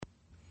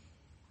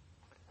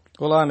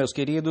Olá, meus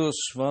queridos,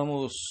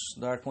 vamos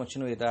dar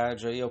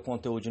continuidade aí ao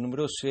conteúdo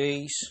número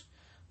 6,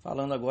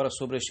 falando agora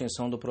sobre a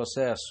extinção do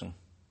processo.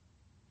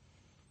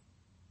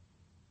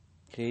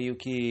 Creio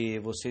que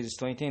vocês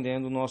estão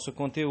entendendo o nosso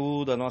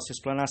conteúdo, a nossa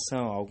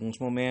explanação. Alguns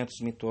momentos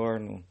me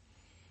torno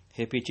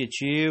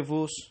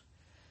repetitivos,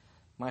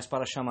 mas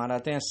para chamar a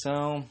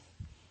atenção,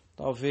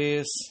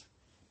 talvez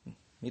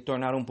me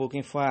tornar um pouco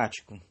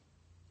enfático.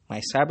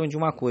 Mas saibam de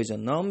uma coisa,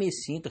 não me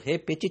sinto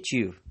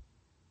repetitivo.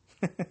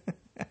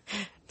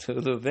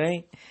 Tudo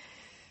bem?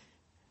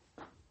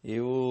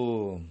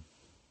 Eu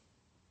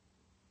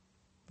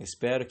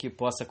espero que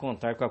possa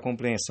contar com a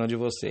compreensão de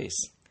vocês.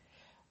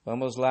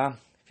 Vamos lá,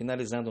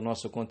 finalizando o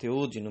nosso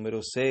conteúdo de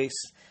número 6,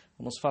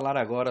 vamos falar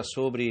agora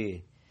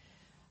sobre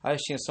a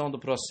extinção do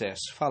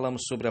processo.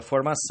 Falamos sobre a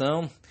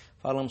formação,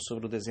 falamos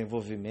sobre o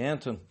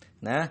desenvolvimento,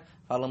 né?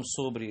 Falamos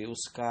sobre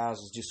os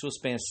casos de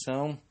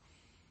suspensão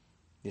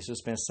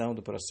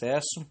do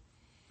processo,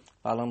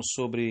 falamos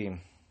sobre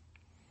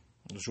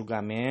o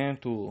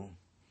julgamento,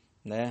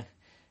 né,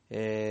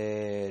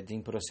 de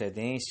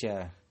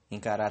improcedência em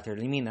caráter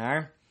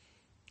liminar,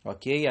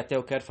 ok? Até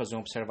eu quero fazer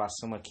uma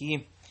observação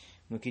aqui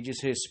no que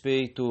diz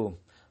respeito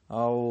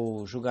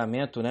ao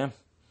julgamento, né?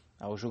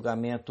 Ao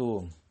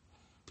julgamento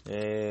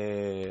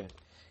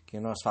que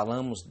nós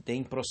falamos de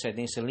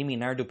improcedência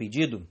liminar do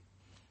pedido.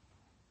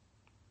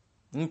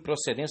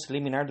 Improcedência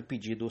liminar do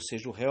pedido, ou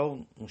seja, o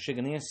réu não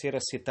chega nem a ser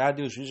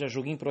citado e o juiz já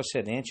julga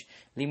improcedente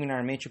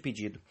liminarmente o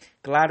pedido.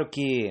 Claro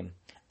que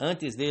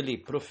antes dele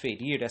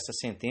proferir essa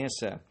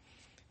sentença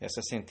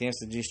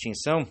de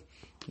extinção,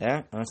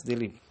 né? Antes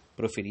dele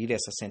proferir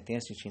essa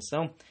sentença de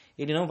extinção,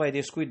 ele não vai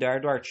descuidar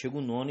do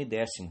artigo 9º e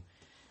 10º,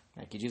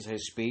 né, que diz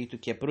respeito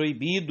que é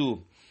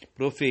proibido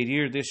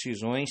proferir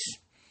decisões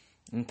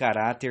em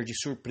caráter de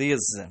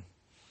surpresa.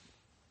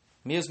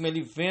 Mesmo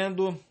ele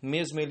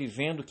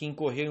vendo que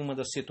incorreu em uma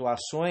das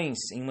situações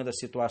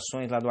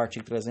lá do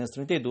artigo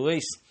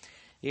 332,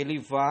 ele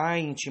vai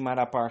intimar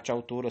a parte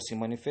autora a se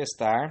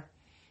manifestar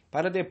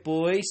para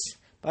depois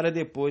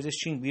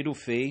extinguir o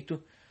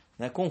feito,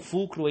 né, com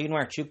fulcro aí no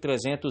artigo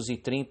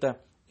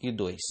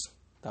 332.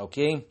 Tá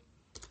ok?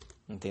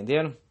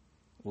 Entenderam?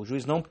 O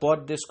juiz não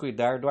pode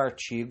descuidar do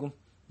artigo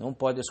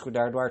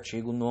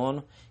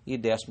 9º e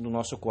 10º do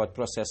nosso Código de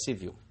Processo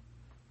Civil.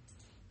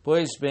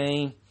 Pois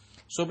bem,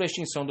 sobre a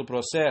extinção do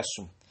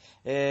processo,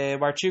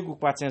 o artigo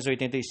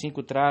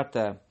 485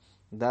 trata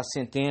das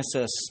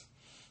sentenças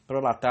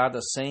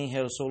prolatadas sem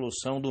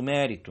resolução do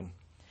mérito.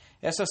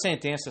 Essas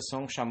sentenças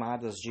são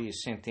chamadas de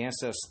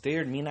sentenças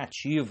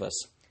terminativas.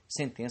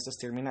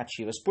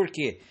 Por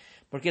quê?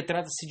 Porque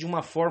trata-se de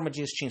uma forma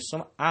de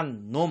extinção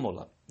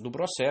anômala do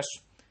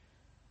processo.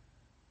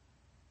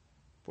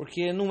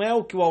 Porque não é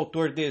o que o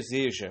autor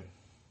deseja.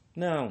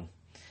 Não.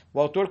 O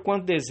autor,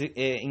 quando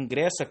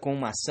ingressa com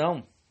uma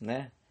ação,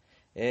 né?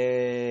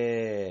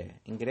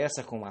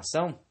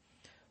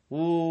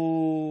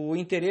 O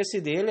interesse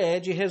dele é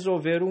de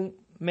resolver um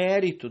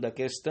mérito da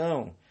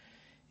questão,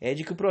 é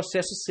de que o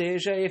processo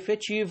seja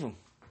efetivo.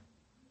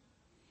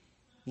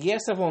 E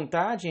essa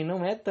vontade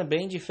não é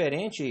também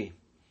diferente,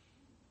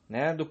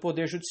 né, do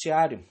Poder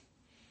Judiciário.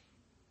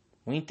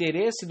 O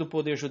interesse do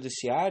Poder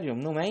Judiciário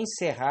não é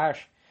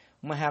encerrar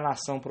uma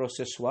relação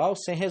processual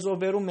sem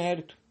resolver o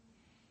mérito.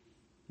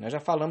 Nós já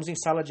falamos em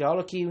sala de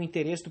aula que o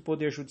interesse do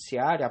Poder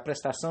Judiciário, a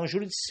prestação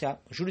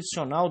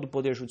jurisdicional do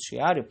Poder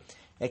Judiciário,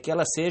 é que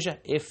ela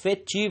seja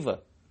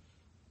efetiva.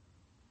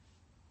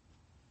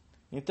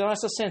 Então,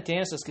 essas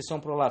sentenças que são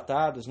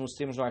prolatadas nos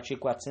termos do artigo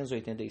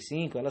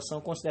 485, elas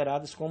são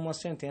consideradas como umas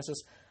sentenças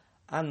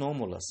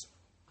anômalas.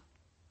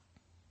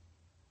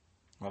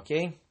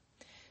 Ok?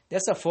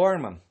 Dessa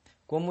forma,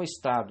 como o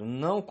Estado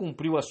não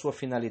cumpriu a sua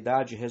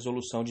finalidade de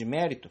resolução de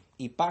mérito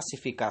e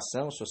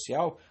pacificação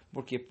social,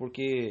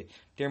 porque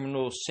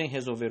terminou sem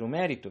resolver o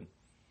mérito,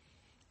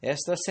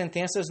 estas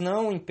sentenças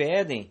não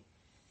impedem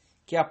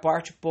que a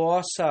parte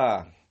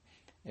possa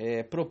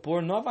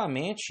propor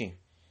novamente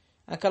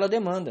aquela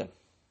demanda.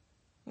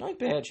 Não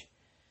impede,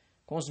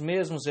 com os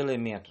mesmos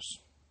elementos.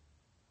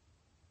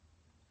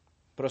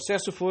 O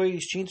processo foi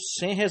extinto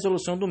sem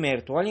resolução do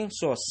mérito. Olhem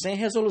só, sem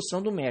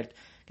resolução do mérito.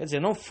 Quer dizer,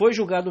 não foi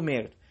julgado o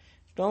mérito.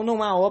 Então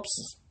não há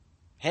óbice,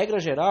 regra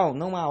geral,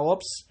 não há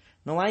óbice,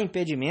 não há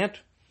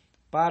impedimento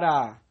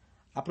para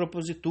a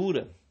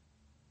propositura,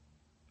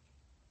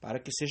 para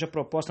que seja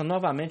proposta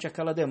novamente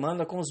aquela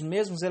demanda com os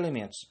mesmos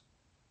elementos.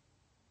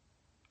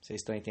 Vocês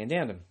estão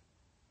entendendo?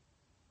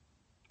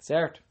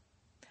 Certo?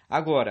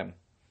 Agora,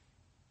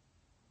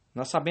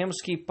 nós sabemos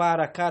que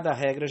para cada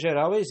regra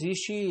geral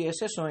existem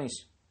exceções.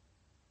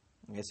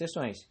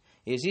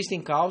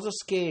 Existem causas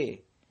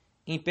que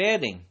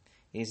impedem,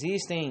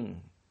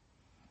 existem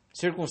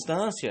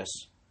circunstâncias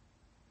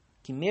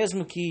que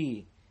mesmo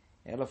que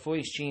ela foi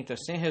extinta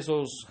sem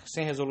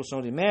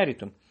resolução de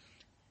mérito,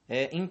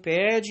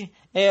 impede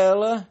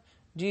ela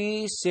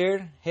de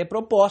ser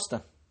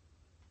reproposta.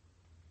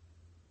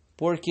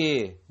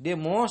 Porque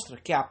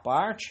demonstra que a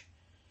parte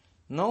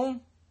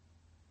não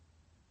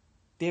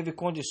teve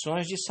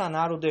condições de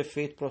sanar o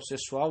defeito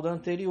processual da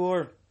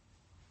anterior.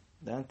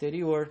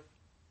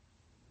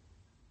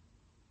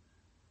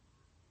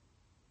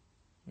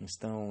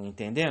 Estão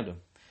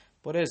entendendo?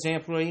 Por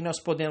exemplo, aí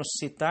nós podemos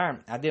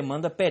citar a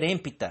demanda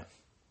perempta.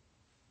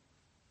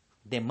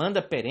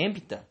 Demanda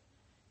perempta?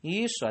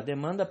 Isso, a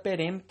demanda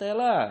perempta,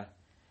 ela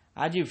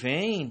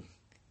advém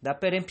da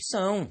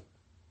perempção.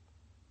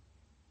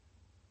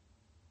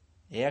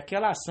 É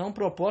aquela ação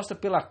proposta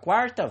pela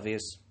quarta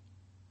vez.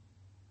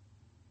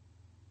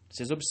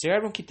 Vocês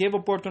observam que teve a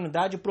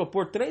oportunidade de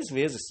propor 3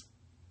 vezes.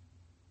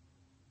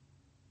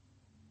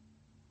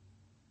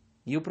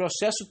 E o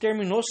processo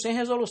terminou sem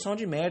resolução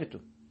de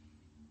mérito,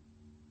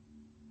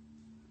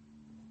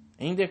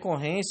 em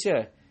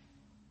decorrência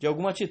de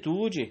alguma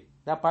atitude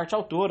da parte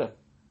autora.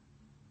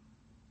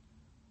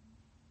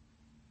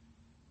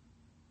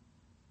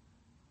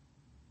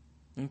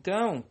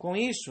 Então, com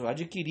isso,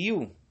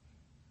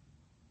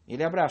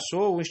 ele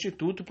abraçou o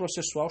instituto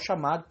processual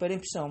chamado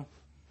perempção.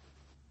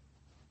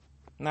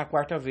 Na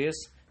quarta vez,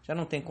 já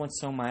não tem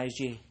condição mais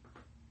de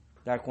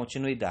dar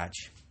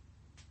continuidade.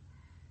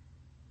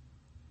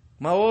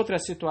 Uma outra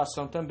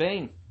situação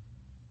também,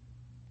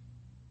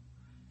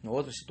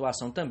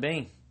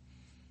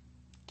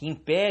 que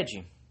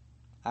impede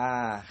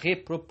a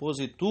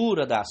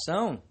repropositura da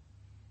ação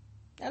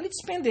é a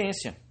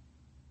litispendência.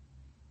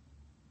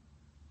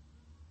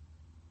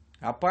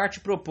 A parte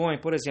propõe,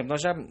 por exemplo,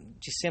 nós já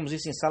dissemos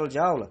isso em sala de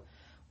aula,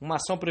 uma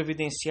ação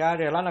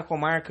previdenciária lá na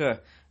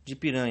comarca de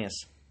Piranhas.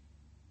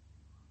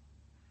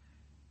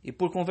 E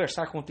por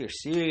conversar com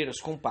terceiros,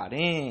 com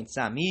parentes,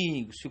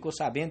 amigos, ficou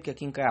sabendo que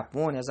aqui em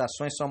Caiapônia as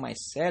ações são mais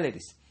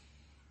céleres,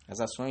 as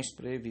ações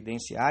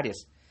previdenciárias.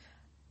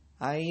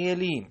 Aí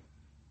ele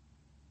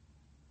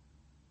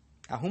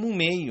arruma um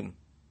meio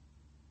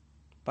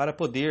para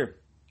poder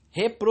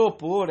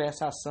repropor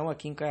essa ação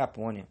aqui em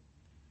Caiapônia.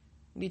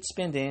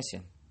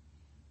 Litispendência.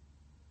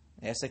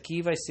 Essa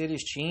aqui vai ser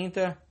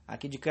extinta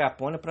aqui de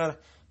Caiapônia para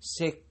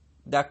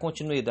dar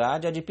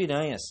continuidade à de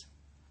Piranhas.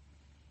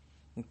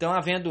 Então,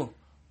 havendo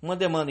uma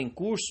demanda em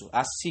curso,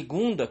 a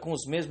segunda com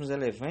os mesmos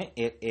elementos,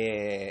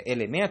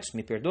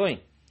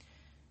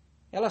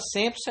 ela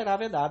sempre será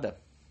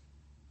vedada.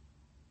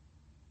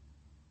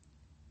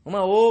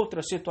 Uma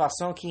outra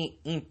situação que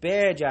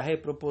impede a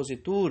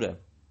repropositura,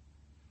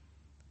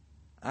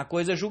 a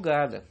coisa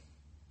julgada.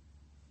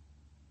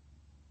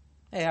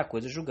 É a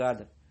coisa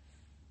julgada.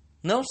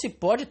 Não se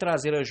pode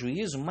trazer a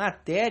juízo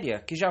matéria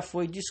que já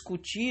foi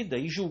discutida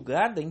e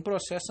julgada em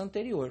processo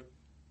anterior.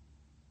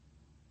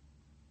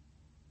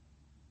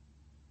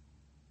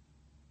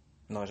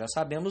 Nós já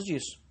sabemos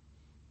disso,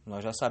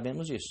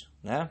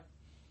 né?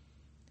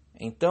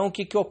 Então, o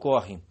que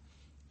ocorre?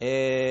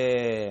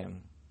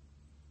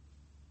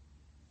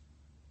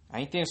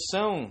 A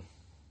intenção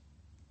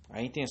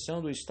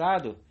do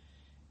Estado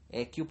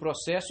é que o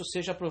processo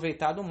seja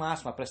aproveitado ao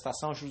máximo, a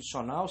prestação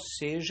jurisdicional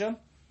seja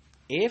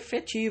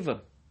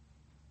efetiva.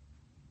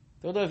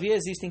 Todavia,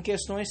 existem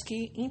questões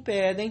que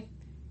impedem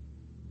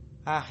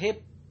a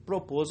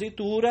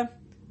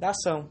repropositura da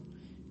ação,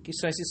 que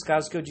são esses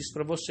casos que eu disse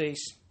para vocês,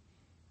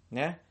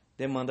 né?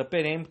 Demanda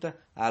perempta,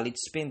 a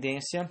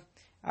litispendência,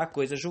 a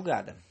coisa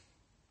julgada.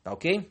 Tá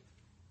ok?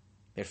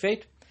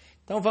 Perfeito?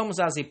 Então vamos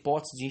às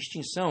hipóteses de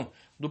extinção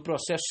do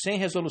processo sem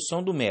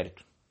resolução do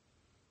mérito,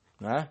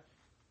 né?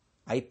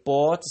 A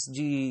hipótese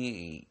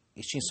de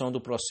extinção do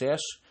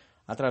processo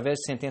através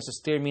de sentenças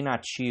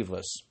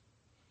terminativas.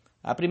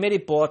 A primeira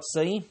hipótese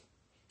aí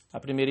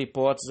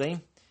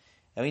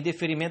é o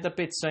indeferimento da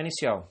petição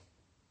inicial.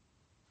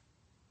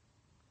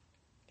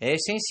 É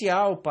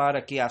essencial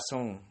para que a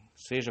ação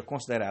seja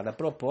considerada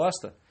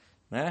proposta,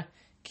 né,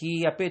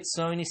 que a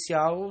petição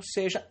inicial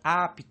seja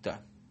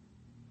apta,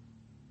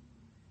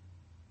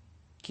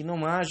 que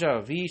não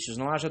haja vícios,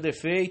 não haja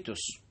defeito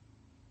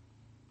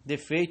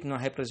na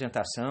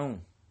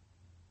representação,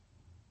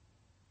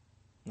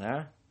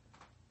 né?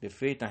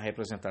 Defeito na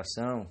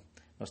representação.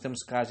 Nós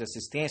temos casos de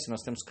assistência,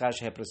 nós temos casos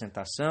de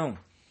representação,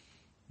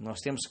 nós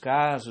temos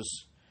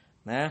casos,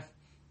 né,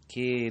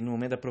 que no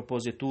momento da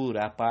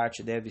propositura a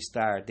parte deve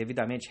estar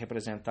devidamente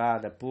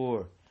representada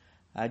por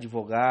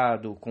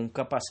advogado com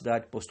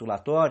capacidade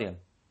postulatória,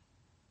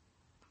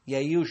 e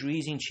aí o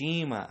juiz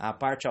intima a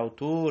parte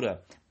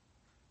autora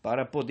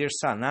para poder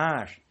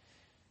sanar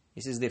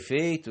esses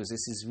defeitos,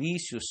 esses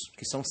vícios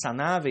que são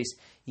sanáveis,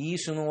 e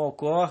isso não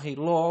ocorre,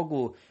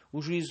 logo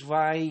o juiz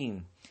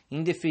vai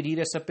indeferir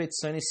essa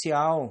petição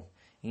inicial,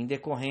 em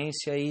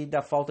decorrência aí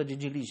da falta de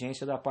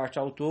diligência da parte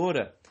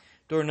autora,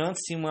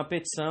 tornando-se uma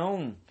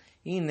petição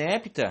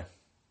inepta.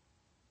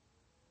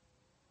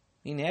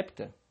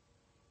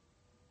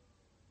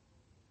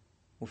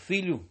 O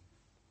filho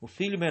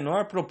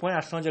menor propõe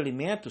ação de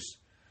alimentos.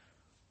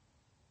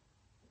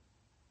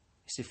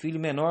 Esse filho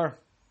menor,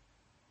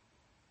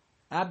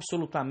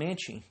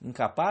 absolutamente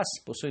incapaz,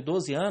 possui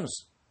 12 anos,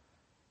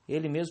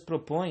 ele mesmo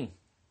propõe,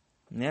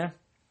 né?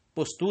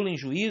 Postula em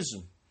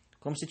juízo,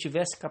 como se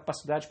tivesse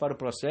capacidade para o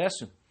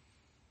processo.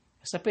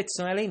 Essa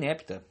petição ela é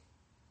inepta.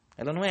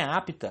 Ela não é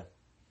apta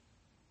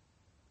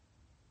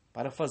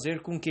para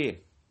fazer com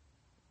que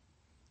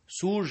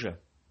surja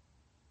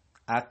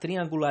a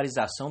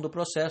triangularização do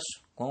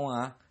processo com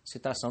a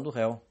citação do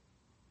réu.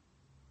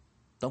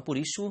 Então, por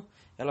isso,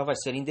 ela vai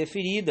ser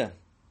indeferida,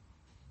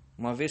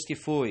 uma vez que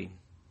foi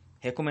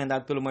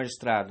recomendado pelo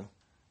magistrado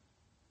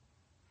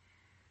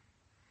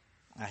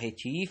a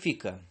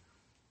retífica,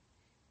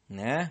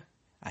 né?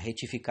 A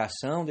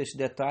retificação desse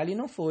detalhe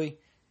não foi.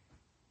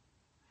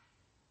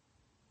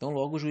 Então,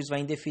 logo o juiz vai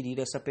indeferir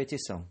essa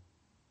petição.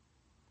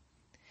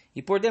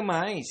 E por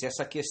demais,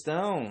 essa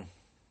questão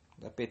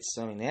da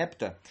petição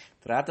inepta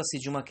trata-se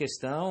de uma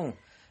questão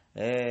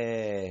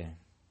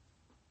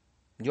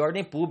de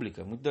ordem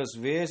pública. Muitas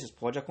vezes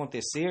pode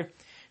acontecer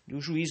de o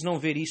juiz não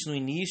ver isso no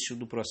início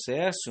do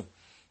processo,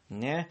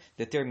 né?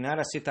 Determinar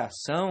a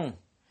citação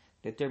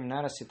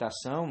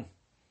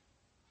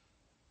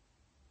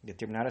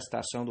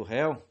do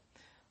réu.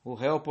 O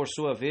réu, por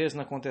sua vez,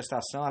 na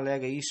contestação,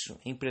 alega isso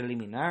em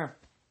preliminar,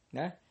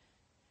 né?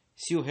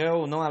 Se o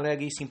réu não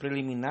alega isso em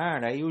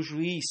preliminar, aí o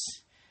juiz,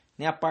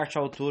 nem a parte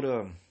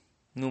autora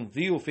não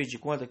viu, fez de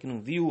conta que não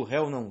viu, o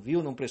réu não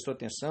viu, não prestou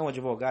atenção, o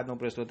advogado não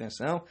prestou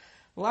atenção.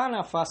 Lá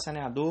na fase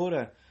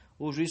saneadora,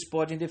 o juiz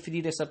pode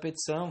indeferir essa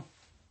petição.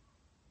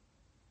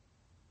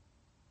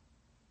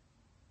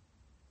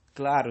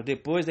 Claro,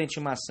 depois da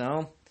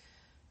intimação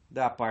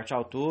da parte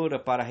autora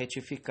para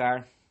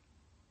retificar,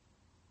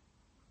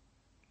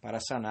 para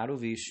sanar o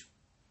vício.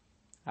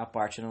 A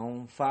parte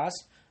não faz,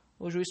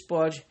 o juiz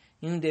pode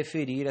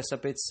indeferir essa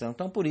petição.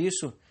 Então, por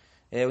isso,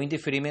 o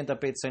indeferimento da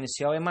petição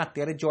inicial é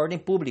matéria de ordem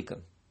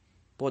pública,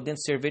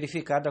 podendo ser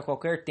verificada a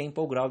qualquer tempo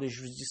ou grau de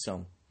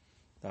jurisdição.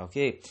 Tá,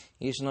 ok?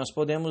 Isso nós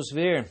podemos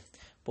ver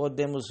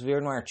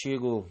no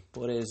artigo,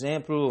 por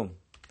exemplo,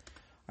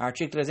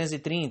 artigo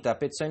 330, a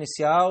petição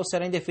inicial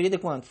será indeferida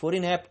quando for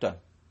inepta.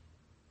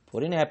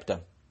 For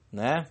inepta,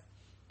 né?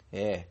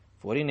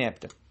 For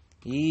inepta.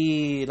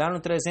 E lá no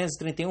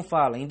 331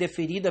 fala,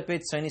 indeferida a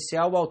petição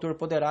inicial, o autor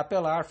poderá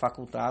apelar,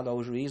 facultado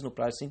ao juiz no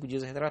prazo de 5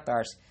 dias a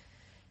retratar-se.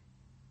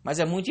 Mas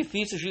é muito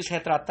difícil o juiz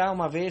retratar,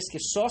 uma vez que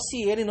só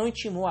se ele não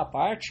intimou a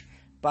parte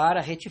para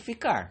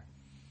retificar.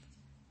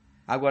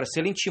 Agora, se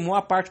ele intimou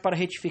a parte para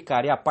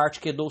retificar e a parte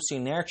quedou-se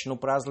inerte no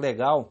prazo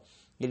legal,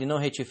 ele não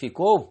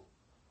retificou,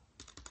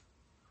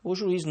 o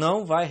juiz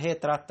não vai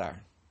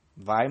retratar.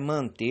 Vai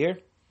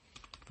manter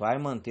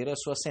a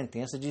sua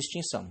sentença de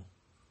extinção.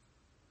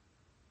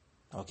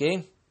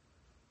 Ok?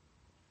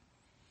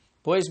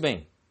 Pois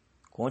bem,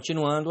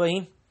 continuando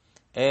aí,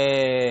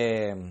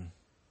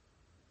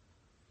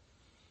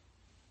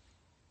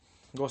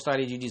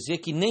 gostaria de dizer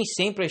que nem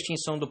sempre a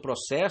extinção do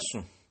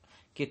processo,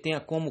 que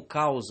tenha como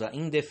causa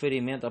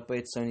indeferimento da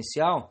petição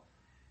inicial,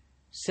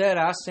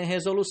 será sem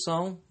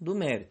resolução do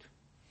mérito.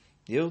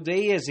 Eu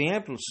dei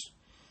exemplos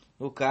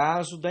no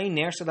caso da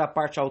inércia da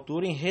parte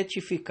autora em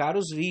retificar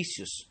os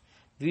vícios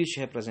de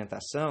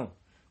representação,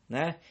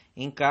 né?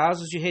 Em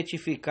casos de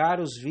retificar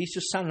os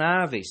vícios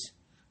sanáveis,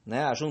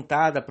 né? A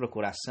juntada à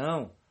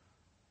procuração,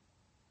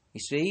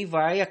 isso aí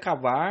vai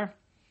acabar,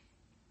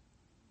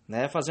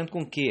 né, fazendo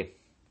com que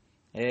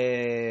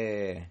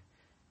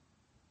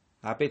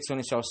a petição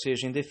inicial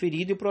seja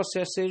indeferida e o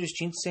processo seja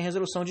extinto sem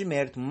resolução de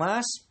mérito.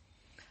 Mas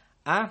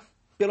há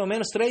pelo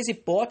menos 3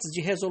 hipóteses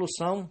de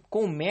resolução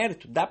com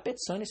mérito da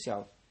petição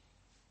inicial.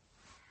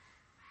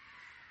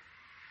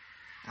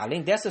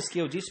 Além dessas que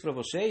eu disse para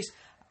vocês,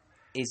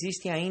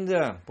 existem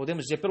ainda,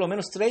 podemos dizer, pelo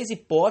menos 3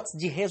 hipóteses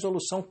de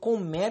resolução com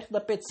mérito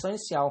da petição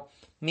inicial,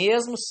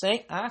 mesmo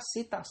sem a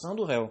citação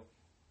do réu.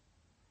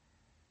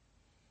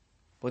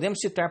 Podemos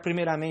citar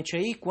primeiramente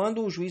aí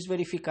quando o juiz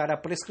verificar a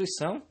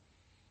prescrição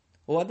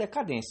ou a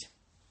decadência.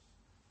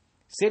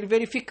 Se ele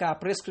verificar a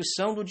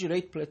prescrição do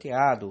direito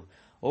pleiteado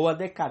ou a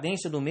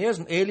decadência do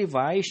mesmo, ele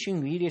vai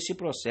extinguir esse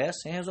processo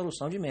sem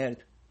resolução de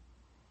mérito.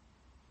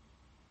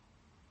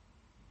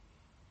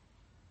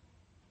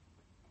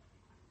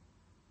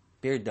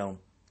 Perdão,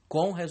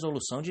 com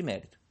resolução de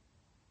mérito.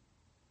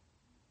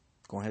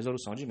 Com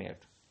resolução de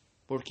mérito.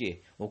 Por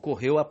quê?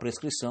 Ocorreu a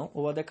prescrição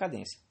ou a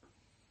decadência.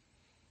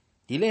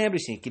 E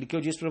lembre-se, aquilo que eu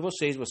disse para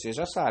vocês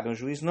já sabem, o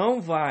juiz não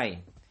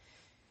vai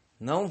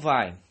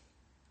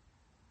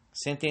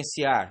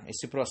sentenciar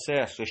esse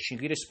processo,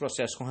 extinguir esse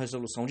processo com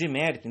resolução de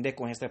mérito, em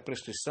decorrência da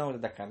prescrição ou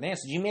da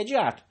decadência, de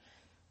imediato.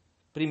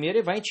 Primeiro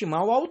ele vai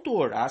intimar o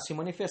autor a se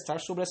manifestar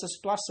sobre essa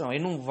situação.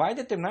 Ele não vai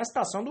determinar a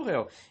citação do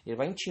réu. Ele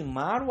vai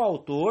intimar o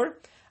autor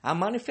a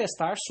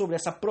manifestar sobre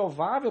essa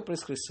provável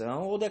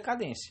prescrição ou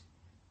decadência.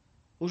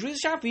 O juiz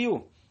já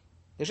viu,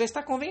 ele já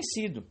está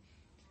convencido.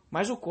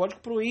 Mas o código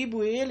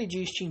proíbe ele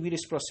de extinguir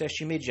esse processo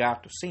de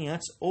imediato, sem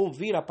antes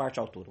ouvir a parte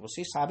autora.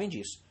 Vocês sabem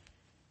disso.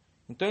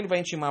 Então ele vai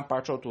intimar a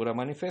parte autora a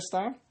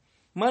manifestar.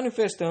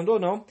 Manifestando ou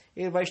não,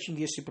 ele vai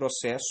extinguir esse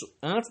processo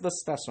antes da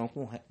citação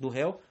do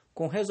réu,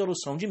 com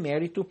resolução de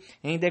mérito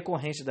em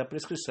decorrência da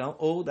prescrição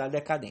ou da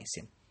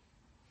decadência.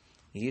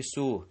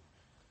 Isso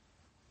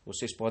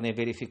vocês podem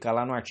verificar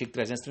lá no artigo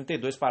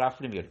 332,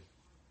 parágrafo 1º.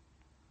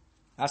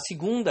 A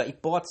segunda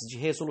hipótese de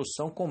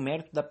resolução com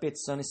mérito da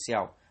petição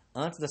inicial,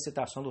 antes da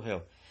citação do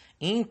réu,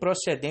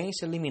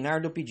 improcedência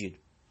liminar do pedido.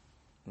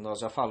 Nós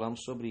já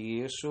falamos sobre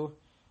isso,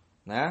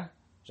 né?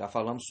 Já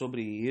falamos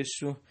sobre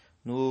isso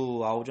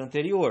no áudio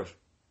anterior.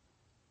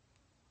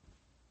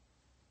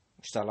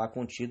 Está lá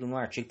contido no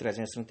artigo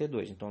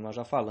 332. Então, nós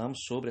já falamos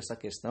sobre essa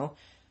questão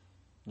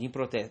de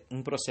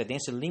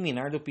improcedência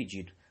liminar do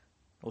pedido.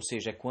 Ou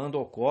seja, é quando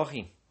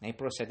ocorre a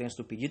improcedência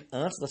do pedido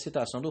antes da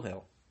citação do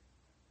réu.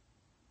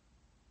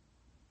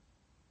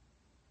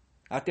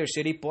 A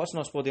terceira hipótese,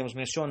 nós podemos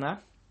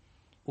mencionar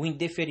o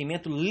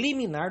indeferimento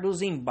liminar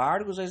dos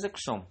embargos à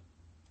execução.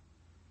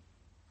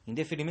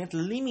 Indeferimento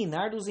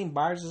liminar dos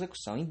embargos à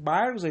execução.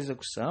 Embargos à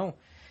execução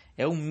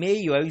é o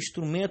meio, é o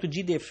instrumento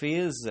de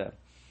defesa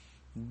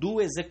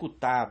do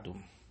executado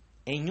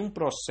em um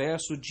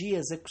processo de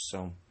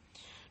execução.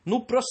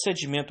 No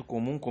procedimento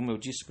comum, como eu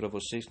disse para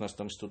vocês que nós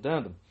estamos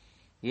estudando,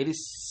 ele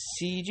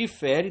se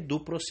difere do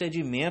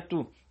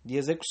procedimento de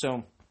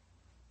execução.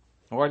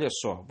 Olha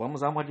só, vamos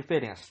dar uma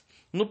diferença.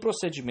 No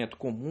procedimento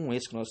comum,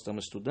 esse que nós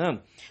estamos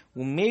estudando,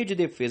 o meio de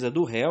defesa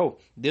do réu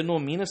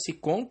denomina-se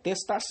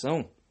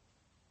contestação.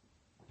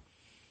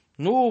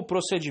 No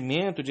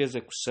procedimento de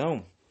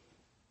execução,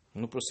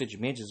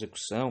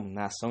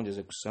 na ação de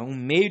execução, o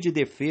meio de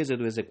defesa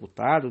do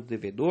executado, do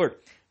devedor,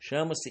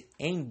 chama-se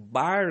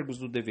embargos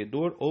do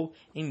devedor ou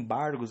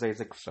embargos à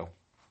execução.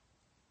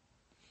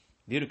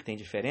 Viram que tem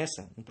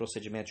diferença um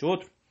procedimento e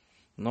outro?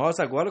 Nós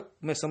agora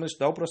começamos a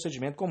estudar o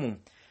procedimento comum.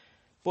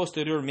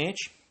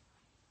 Posteriormente,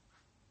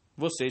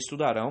 vocês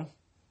estudarão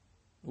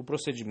o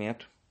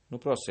procedimento no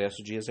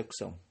processo de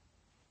execução.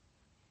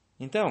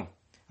 Então,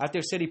 a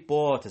terceira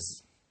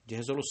hipótese de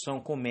resolução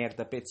com mérito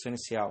da petição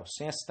inicial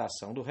sem a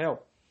citação do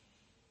réu,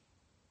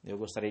 eu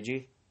gostaria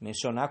de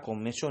mencionar,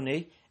 como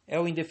mencionei, é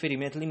o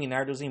indeferimento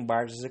liminar dos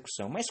embargos de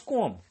execução. Mas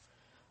como?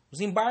 Os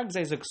embargos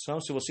à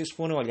execução, se vocês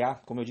forem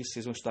olhar, como eu disse,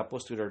 vocês vão estudar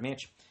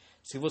posteriormente,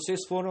 se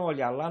vocês forem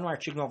olhar lá no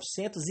artigo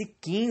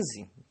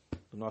 915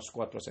 do nosso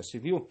Código de Processo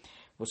Civil,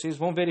 vocês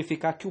vão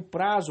verificar que o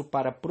prazo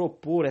para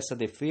propor essa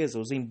defesa,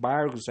 os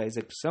embargos à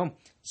execução,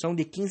 são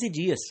de 15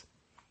 dias.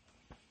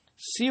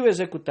 Se o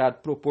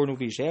executado propor no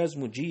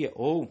 20º dia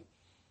ou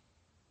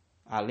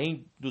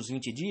além dos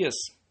 20 dias,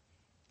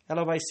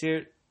 ela vai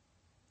ser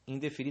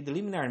indeferida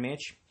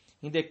liminarmente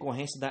em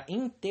decorrência da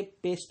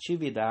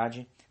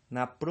intempestividade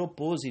na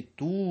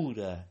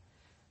propositura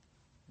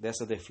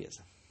dessa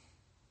defesa.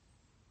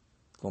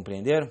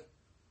 Compreenderam?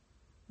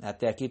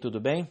 Até aqui tudo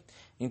bem?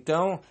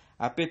 Então,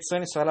 a petição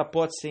inicial ela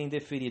pode ser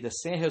indeferida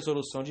sem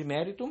resolução de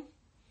mérito,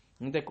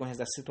 em decorrência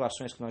das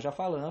situações que nós já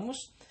falamos,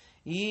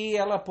 e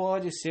ela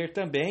pode ser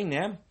também,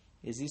 né?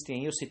 Existem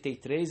aí, eu citei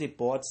 3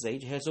 hipóteses aí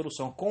de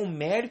resolução com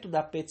mérito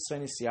da petição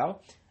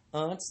inicial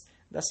antes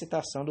da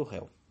citação do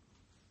réu.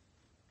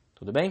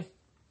 Tudo bem?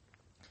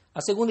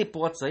 A segunda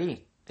hipótese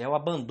aí é o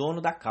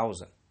abandono da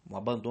causa. O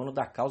abandono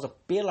da causa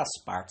pelas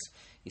partes.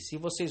 E se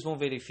vocês vão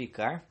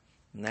verificar,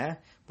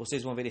 né?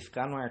 Vocês vão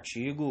verificar no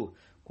artigo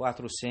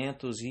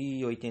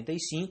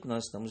 485,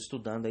 nós estamos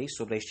estudando aí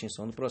sobre a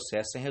extinção do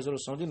processo sem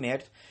resolução de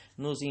mérito,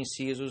 nos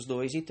incisos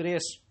 2 e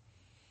 3.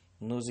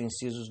 Nos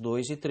incisos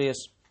 2 e 3,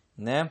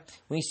 né?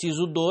 O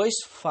inciso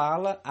 2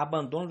 fala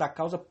abandono da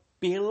causa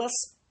pelas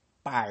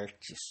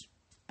partes,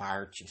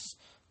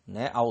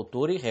 né?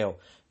 Autor e réu.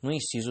 No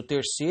inciso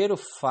 3º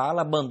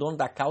fala abandono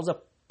da causa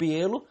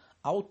pelo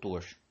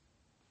autor.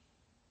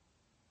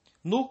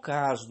 No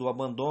caso do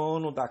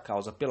abandono da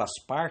causa pelas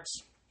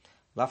partes,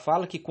 lá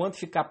fala que quando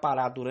ficar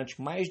parado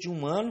durante mais de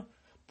um ano,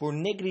 por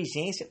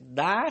negligência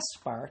das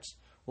partes,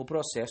 o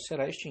processo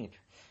será extinto.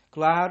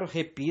 Claro,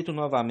 repito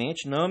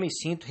novamente, não me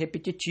sinto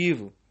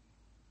repetitivo.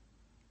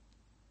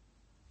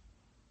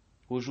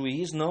 O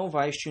juiz não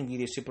vai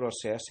extinguir esse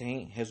processo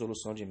em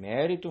resolução de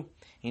mérito,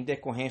 em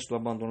decorrência do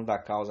abandono da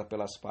causa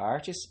pelas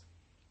partes,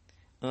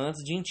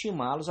 antes de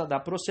intimá-los a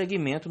dar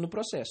prosseguimento no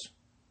processo.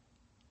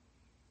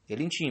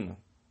 Ele intima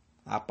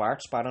a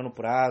partes para no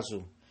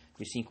prazo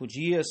de 5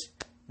 dias,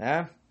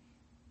 né?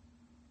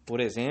 Por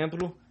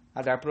exemplo,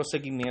 a dar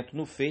prosseguimento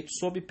no feito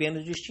sob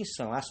pena de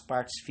extinção. As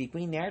partes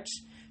ficam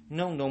inertes,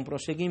 não dão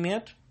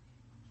prosseguimento,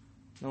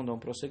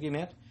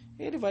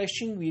 ele vai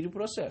extinguir o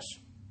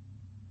processo.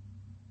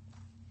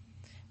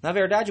 Na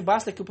verdade,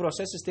 basta que o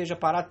processo esteja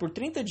parado por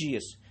 30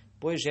 dias,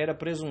 pois gera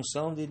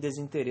presunção de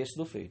desinteresse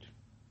do feito.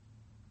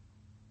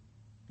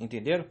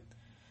 Entenderam?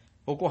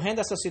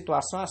 Ocorrendo essa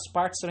situação, as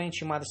partes serão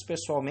intimadas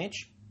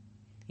pessoalmente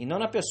e não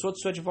na pessoa do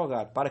seu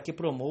advogado, para que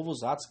promova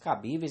os atos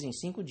cabíveis em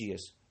 5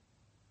 dias.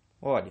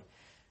 Olha,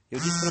 eu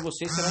disse para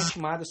vocês, serão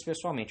intimadas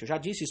pessoalmente. Eu já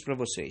disse isso para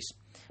vocês.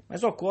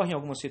 Mas ocorrem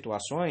algumas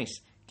situações,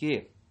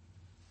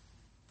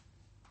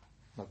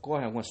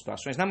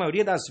 na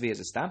maioria das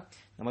vezes, tá?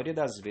 Na maioria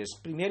das vezes,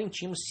 primeiro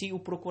intima-se o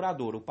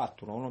procurador, o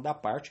patrono da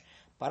parte,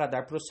 para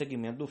dar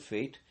prosseguimento do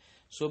feito,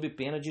 sob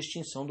pena de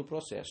extinção do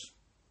processo.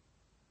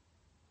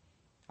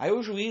 Aí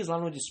o juiz, lá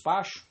no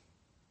despacho,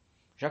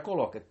 já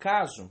coloca,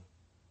 caso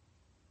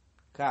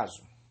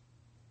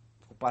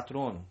o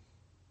patrono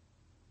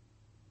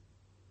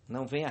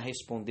não venha a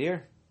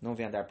responder, não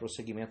venha a dar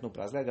prosseguimento no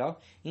prazo legal,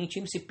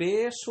 intime-se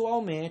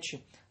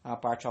pessoalmente a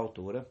parte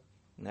autora,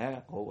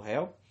 né, ou o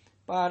réu,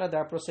 para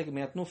dar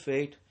prosseguimento no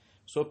feito,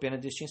 sob pena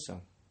de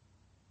extinção.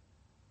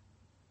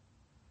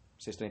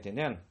 Vocês estão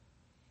entendendo?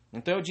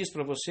 Então eu disse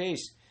para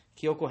vocês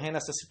que ocorrendo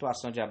essa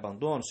situação de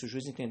abandono, se o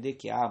juiz entender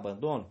que há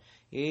abandono,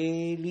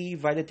 ele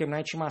vai determinar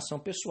a intimação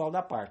pessoal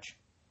da parte.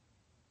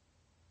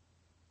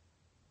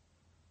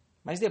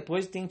 Mas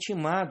depois tem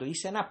intimado,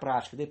 isso é na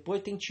prática,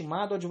 depois tem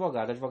intimado o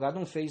advogado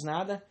não fez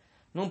nada,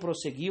 não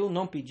prosseguiu,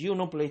 não pediu,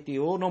 não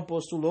pleiteou, não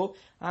postulou,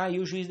 aí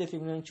o juiz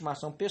determina a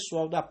intimação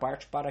pessoal da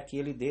parte para que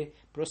ele dê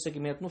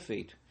prosseguimento no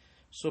feito,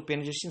 sob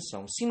pena de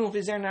extinção. Se não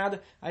fizer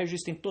nada, aí o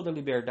juiz tem toda a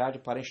liberdade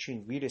para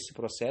extinguir esse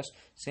processo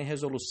sem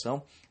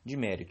resolução de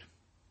mérito.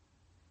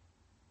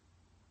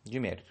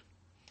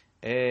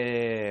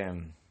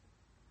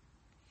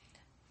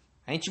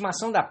 A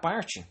intimação da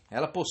parte,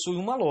 ela possui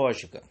uma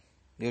lógica.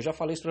 Eu já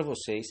falei isso para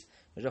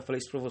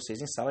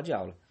vocês em sala de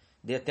aula.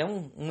 Dei até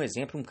um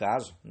exemplo, um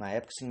caso, na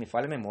época, se não me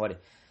falha a memória,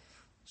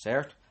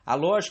 certo? A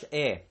lógica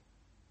é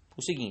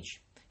o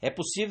seguinte: é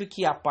possível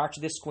que a parte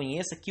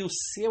desconheça que o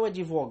seu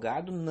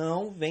advogado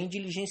não vem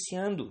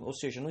diligenciando, ou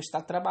seja, não está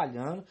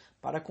trabalhando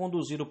para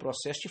conduzir o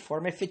processo de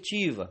forma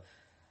efetiva,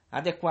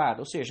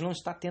 adequada, ou seja, não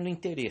está tendo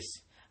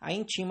interesse. Aí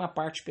intima a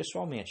parte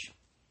pessoalmente.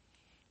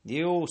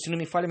 Se não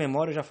me falha a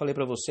memória, eu já falei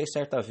para vocês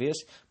certa vez,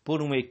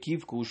 por um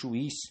equívoco, o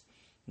juiz,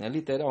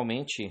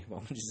 literalmente,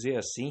 vamos dizer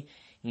assim,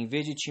 em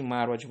vez de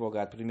intimar o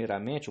advogado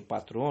primeiramente, o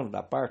patrono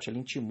da parte, ele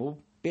intimou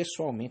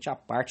pessoalmente a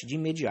parte de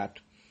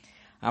imediato.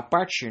 A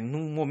parte, no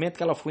momento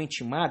que ela foi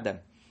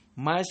intimada,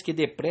 mais que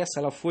depressa,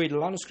 ela foi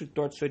lá no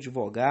escritório do seu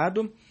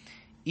advogado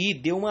e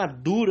deu uma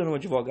dura no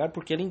advogado,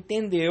 porque ele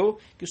entendeu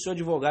que o seu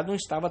advogado não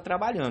estava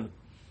trabalhando.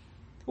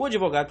 O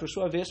advogado, por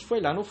sua vez, foi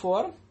lá no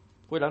fórum,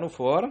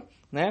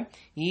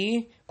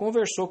 e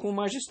conversou com o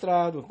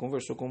magistrado,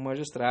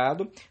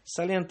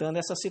 salientando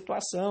essa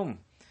situação,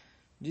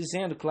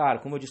 dizendo, claro,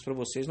 como eu disse para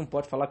vocês, não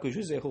pode falar que o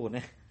juiz errou,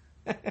 né?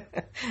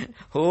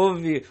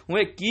 Houve um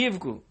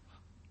equívoco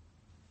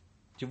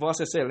de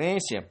Vossa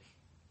Excelência.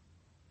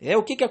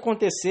 O que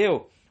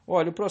aconteceu?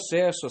 Olha, o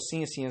processo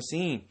assim,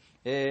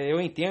 eu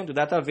entendo,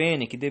 data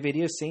vênia, que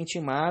deveria ser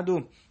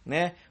intimado,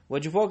 o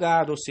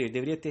advogado, ou seja,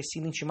 deveria ter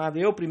sido intimado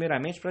eu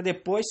primeiramente, para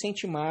depois ser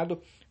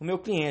intimado o meu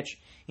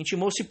cliente.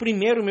 Intimou-se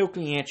primeiro o meu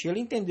cliente, e ele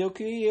entendeu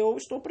que eu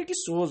estou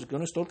preguiçoso, que eu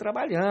não estou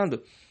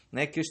trabalhando,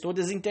 que eu estou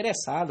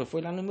desinteressado.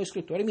 Foi lá no meu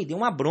escritório e me deu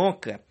uma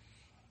bronca.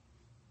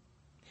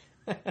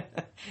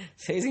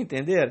 Vocês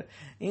entenderam?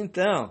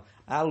 Então,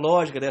 a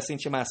lógica dessa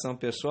intimação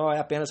pessoal é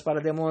apenas para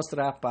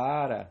demonstrar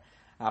para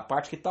a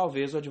parte que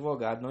talvez o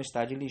advogado não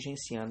está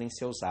diligenciando em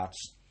seus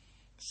atos,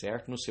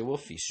 certo? No seu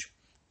ofício,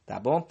 tá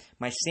bom?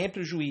 Mas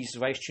sempre o juiz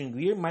vai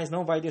extinguir, mas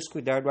não vai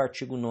descuidar do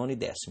artigo 9º e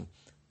 10º,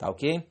 tá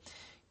ok?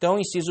 Então, o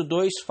inciso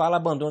 2 fala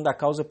abandono da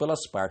causa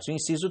pelas partes. O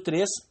inciso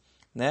 3,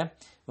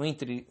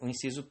 o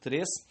inciso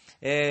 3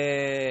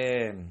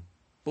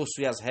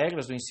 possui as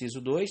regras do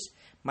inciso 2,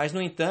 mas, no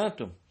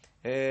entanto,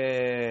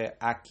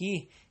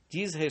 aqui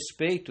diz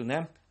respeito,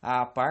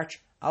 à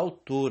parte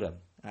autora,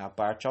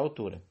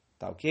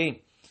 tá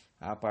ok?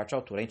 A parte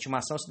autora. A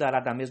intimação se dará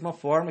da mesma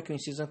forma que o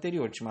inciso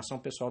anterior, intimação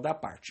pessoal da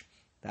parte,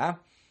 tá?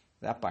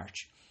 Da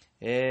parte.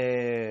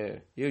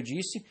 Eu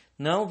disse,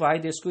 não vai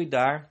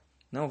descuidar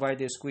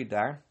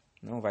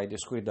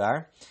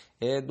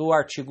do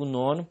artigo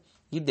 9º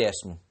e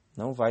 10º.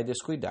 Não vai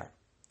descuidar,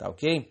 tá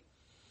ok?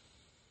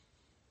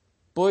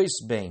 Pois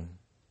bem.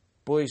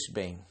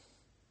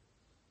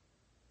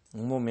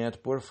 Um momento,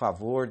 por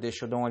favor,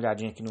 deixa eu dar uma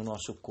olhadinha aqui no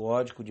nosso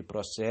código de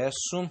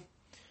processo.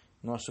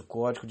 Nosso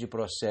código de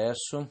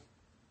processo.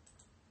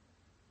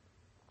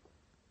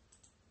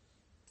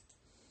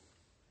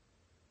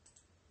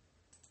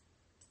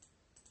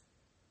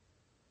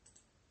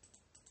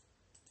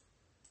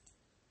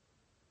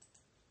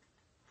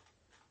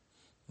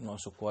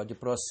 Nosso Código de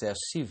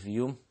Processo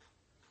Civil.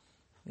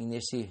 E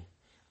nesse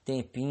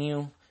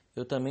tempinho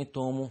eu também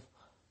tomo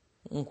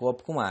um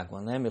copo com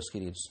água, meus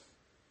queridos?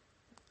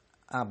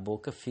 A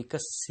boca fica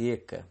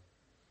seca,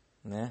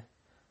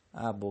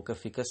 A boca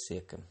fica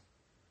seca.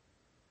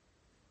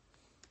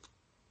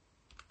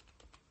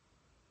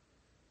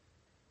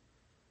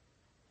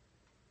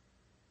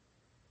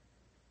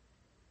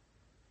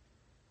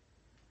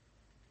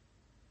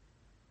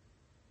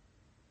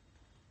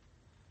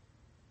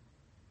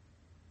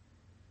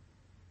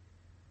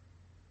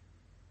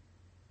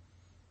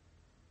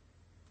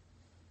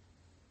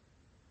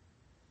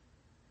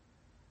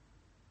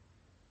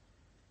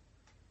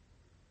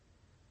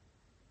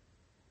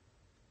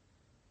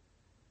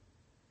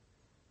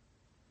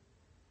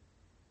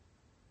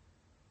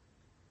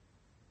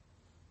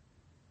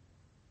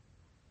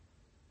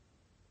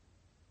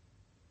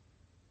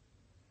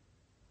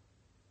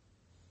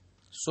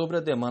 Sobre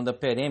a demanda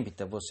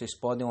perempta, vocês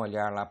podem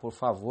olhar lá, por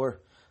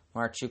favor, no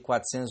artigo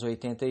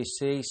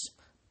 486,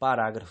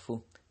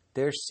 parágrafo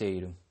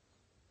 3º.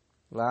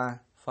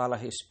 Lá fala a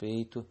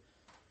respeito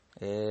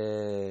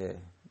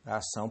da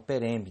ação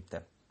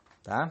perempta,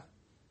 tá?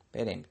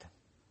 Perempta.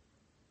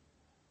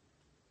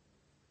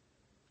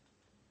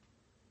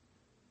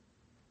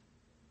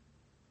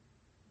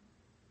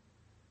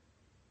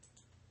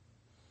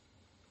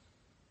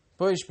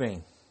 Pois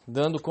bem,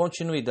 dando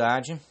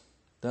continuidade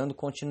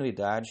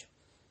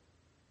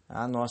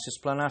à nossa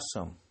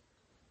explanação.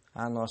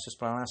 a nossa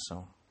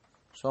explanação.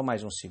 Só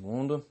mais um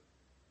segundo.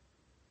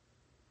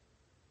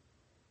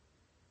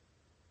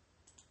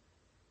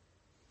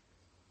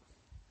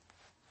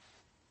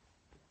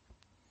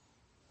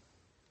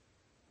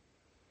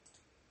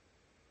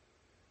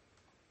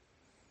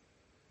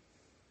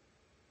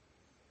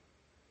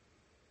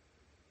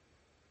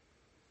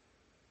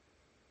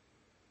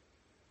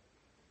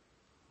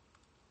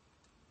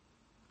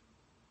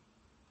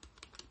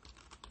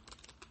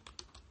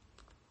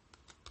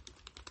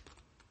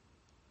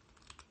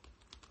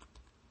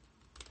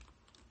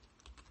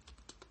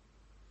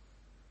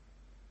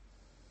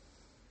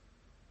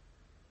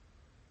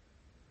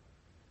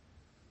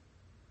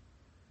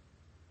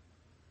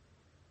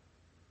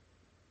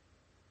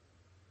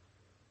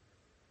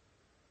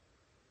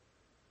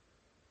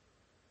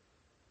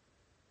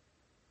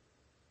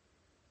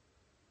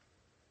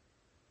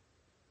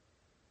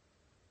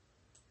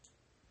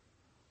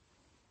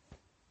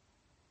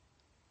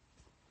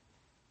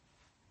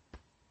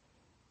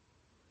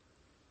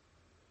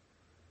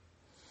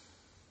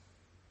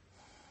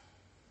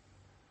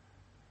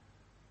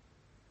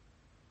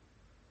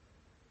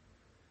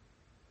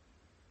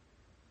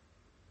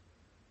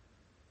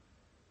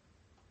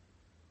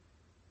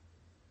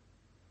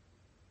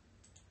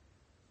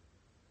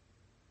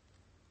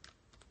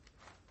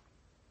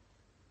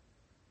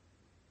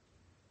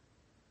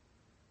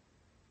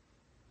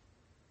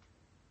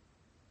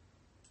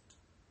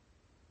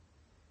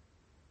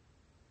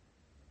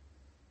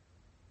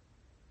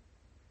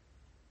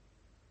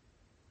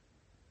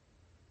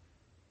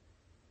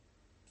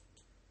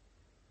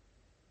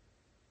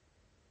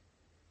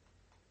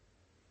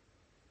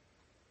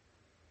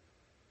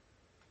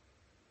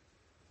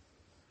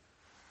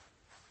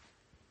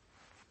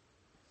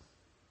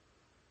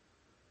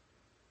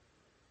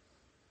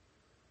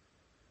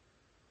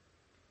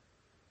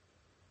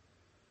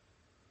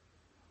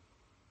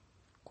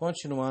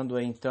 Continuando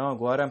aí, então,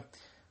 agora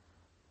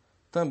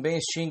também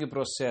extingue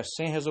processo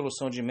sem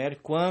resolução de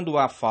mérito quando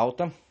há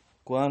falta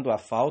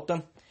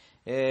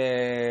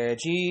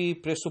de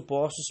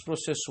pressupostos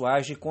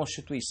processuais de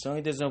constituição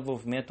e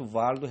desenvolvimento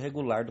válido e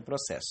regular do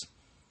processo.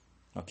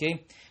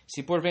 Ok?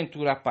 Se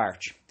porventura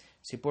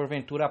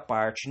a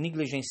parte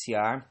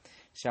negligenciar,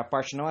 se a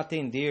parte não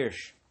atender,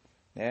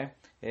 né,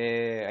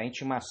 a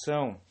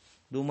intimação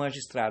do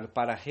magistrado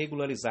para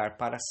regularizar,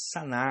 para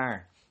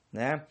sanar,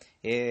 né,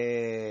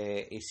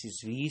 esses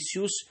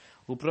vícios,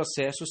 o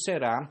processo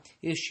será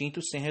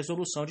extinto sem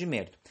resolução de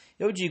mérito.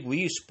 Eu digo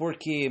isso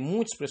porque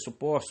muitos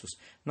pressupostos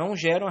não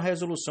geram a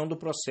resolução do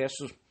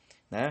processo,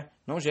 né,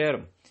 não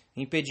geram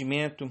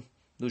impedimento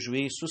do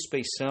juiz,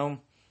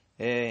 suspeição,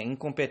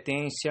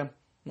 incompetência,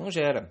 não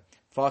gera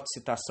falta de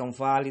citação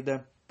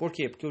válida. Por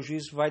quê? Porque o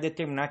juiz vai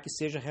determinar que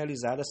seja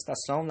realizada a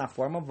citação na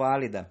forma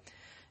válida.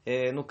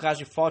 No caso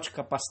de falta de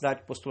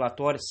capacidade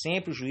postulatória,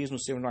 sempre o juiz,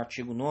 no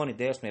artigo 9º e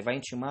 10º, vai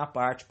intimar a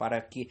parte para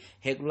que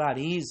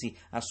regularize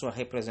a sua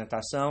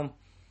representação,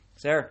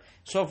 certo?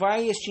 Só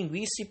vai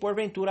extinguir se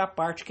porventura a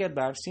parte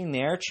quedar-se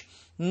inerte,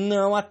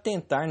 não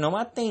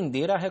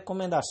atender à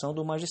recomendação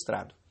do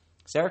magistrado,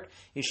 certo?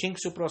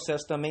 Extingue-se o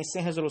processo também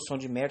sem resolução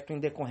de mérito em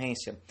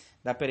decorrência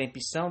da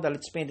perempção, da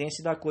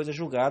litispendência e da coisa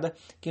julgada,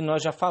 que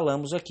nós já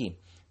falamos aqui,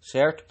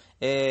 certo?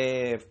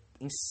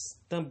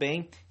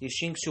 Também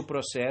extingue-se o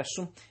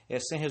processo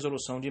sem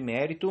resolução de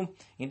mérito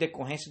em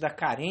decorrência da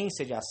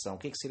carência de ação. O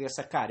que seria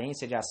essa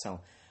carência de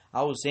ação? A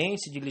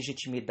ausência de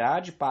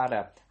legitimidade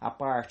para a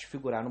parte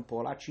figurar no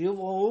polo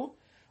ativo ou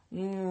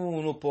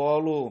no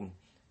polo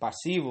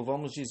passivo,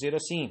 vamos dizer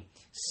assim,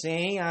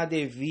 sem a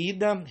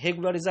devida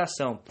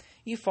regularização.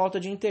 E falta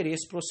de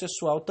interesse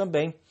processual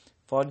também.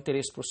 Falta de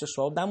interesse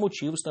processual dá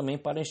motivos também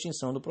para a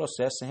extinção do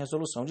processo sem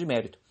resolução de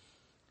mérito.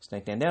 Está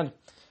entendendo?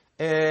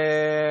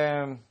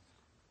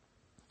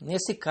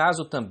 Nesse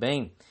caso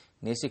também,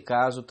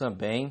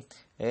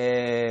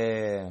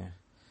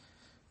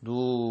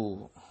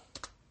 do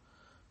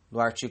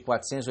artigo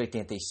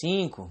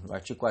 485,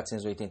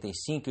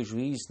 o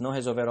juiz não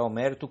resolverá o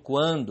mérito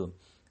quando,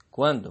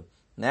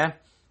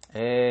 né?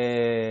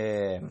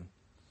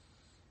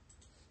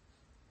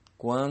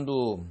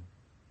 Quando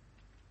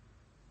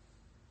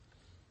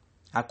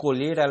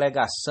acolher a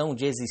alegação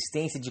de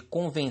existência de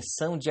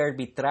convenção de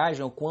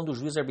arbitragem ou quando o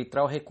juiz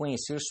arbitral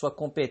reconhecer sua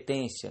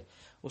competência.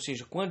 Ou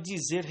seja, quando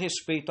dizer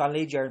respeito à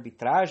lei de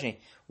arbitragem,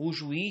 o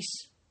juiz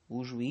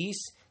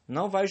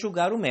não vai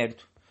julgar o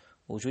mérito.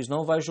 O juiz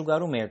não vai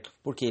julgar o mérito,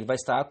 porque ele vai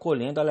estar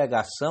acolhendo a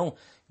alegação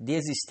de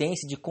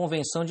existência de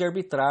convenção de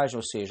arbitragem,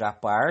 ou seja,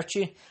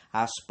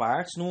 as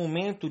partes, no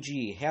momento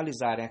de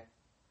realizarem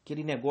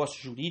aquele negócio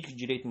jurídico de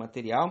direito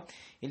material,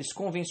 eles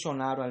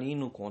convencionaram ali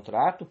no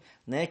contrato,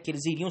 né, que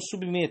eles iriam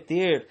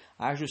submeter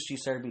à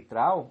justiça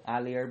arbitral, à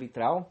lei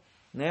arbitral,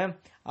 né,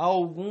 a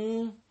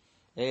algum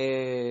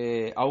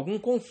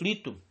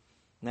conflito,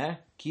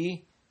 né,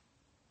 que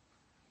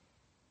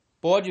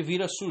pode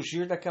vir a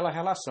surgir daquela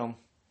relação.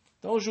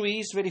 Então, o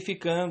juiz,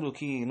 verificando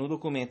que no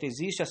documento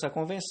existe essa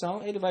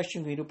convenção, ele vai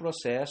extinguir o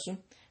processo,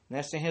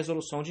 né, sem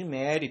resolução de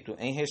mérito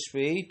em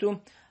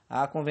respeito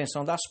à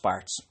convenção das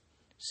partes,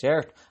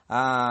 certo?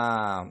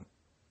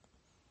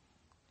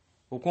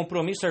 O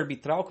compromisso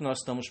arbitral que nós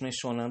estamos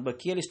mencionando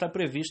aqui, ele está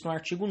previsto no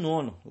artigo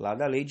 9º, lá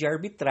da lei de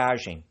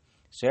arbitragem,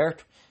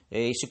 certo?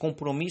 Esse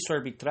compromisso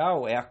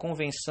arbitral é a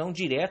convenção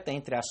direta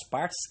entre as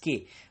partes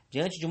que,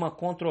 diante de uma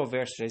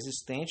controvérsia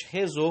existente,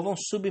 resolvam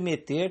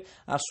submeter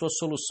a sua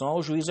solução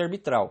ao juiz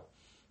arbitral.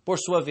 Por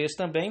sua vez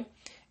também,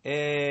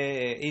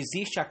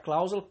 existe a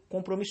cláusula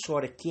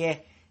compromissória, que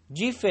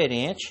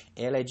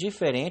ela é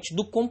diferente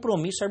do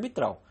compromisso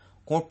arbitral.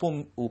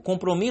 O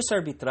compromisso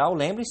arbitral,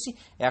 lembre-se,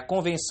 é a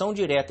convenção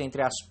direta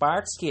entre as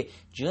partes que,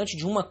 diante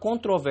de uma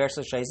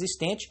controvérsia já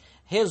existente,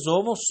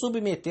 resolvam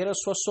submeter a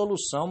sua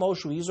solução ao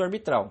juízo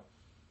arbitral.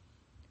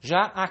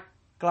 Já a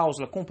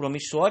cláusula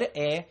compromissória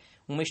é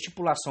uma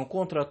estipulação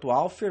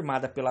contratual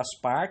firmada pelas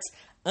partes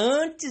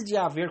antes de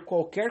haver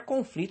qualquer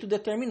conflito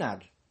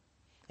determinado.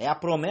 É a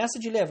promessa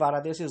de levar a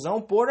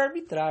decisão por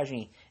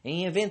arbitragem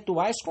em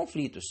eventuais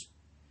conflitos.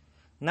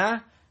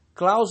 Na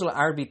cláusula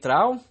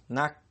arbitral,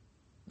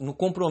 no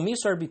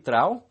compromisso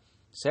arbitral,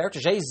 certo?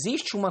 Já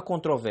existe uma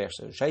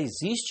controvérsia, já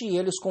existe e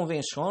eles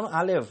convencionam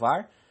a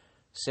levar,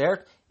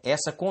 certo?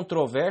 Essa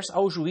controvérsia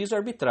ao juízo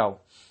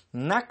arbitral.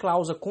 Na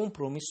cláusula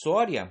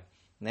compromissória,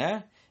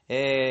 né,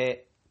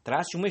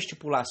 traz-se uma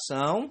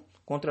estipulação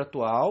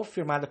contratual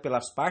firmada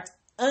pelas partes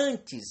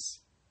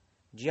antes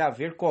de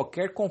haver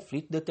qualquer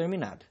conflito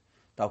determinado.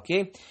 Tá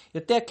ok?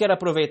 Eu até quero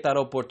aproveitar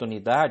a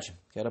oportunidade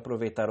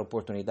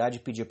e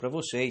pedir para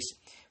vocês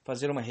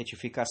fazer uma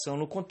retificação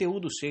no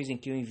conteúdo 6 em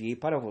que eu enviei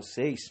para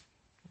vocês.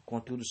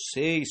 Conteúdo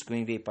 6 que eu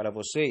enviei para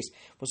vocês.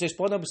 Vocês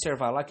podem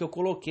observar lá que eu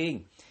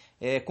coloquei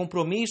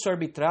compromisso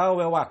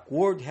arbitral é o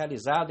acordo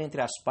realizado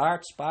entre as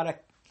partes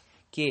para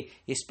que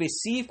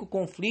específico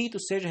conflito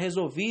seja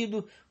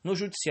resolvido no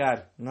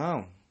judiciário.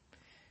 Não,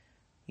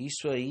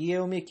 isso aí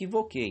eu me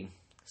equivoquei,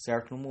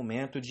 certo? No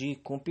momento de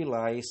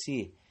compilar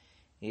esse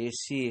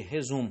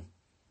resumo.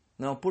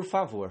 Não, por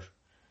favor,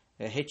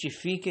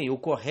 retifiquem, o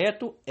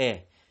correto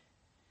é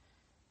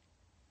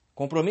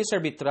compromisso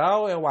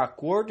arbitral é o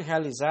acordo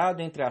realizado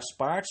entre as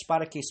partes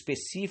para que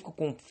específico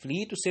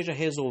conflito seja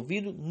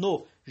resolvido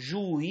no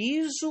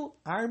juízo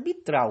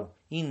arbitral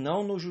e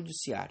não no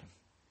judiciário.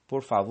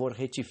 Por favor,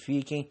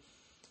 retifiquem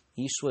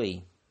isso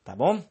aí, tá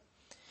bom?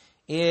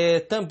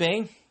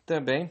 Também,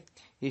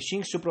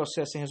 extingue-se o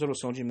processo sem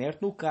resolução de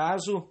mérito no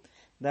caso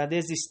da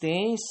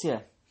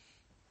desistência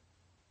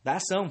da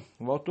ação.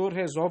 O autor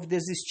resolve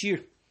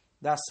desistir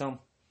da ação,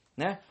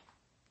 né?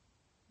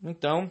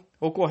 Então,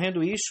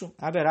 ocorrendo isso,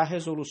 haverá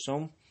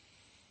resolução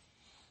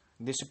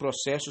desse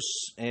processo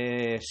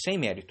sem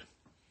mérito.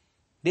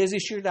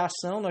 Desistir da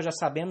ação, nós já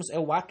sabemos, é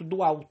o ato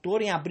do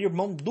autor em abrir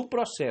mão do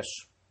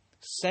processo,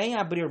 sem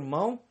abrir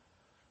mão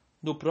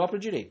do próprio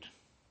direito.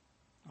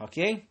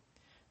 Ok?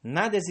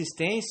 Na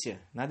desistência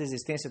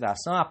da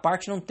ação, a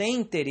parte não tem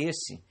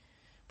interesse,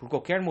 por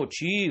qualquer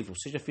motivo,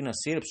 seja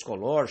financeiro,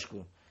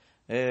 psicológico,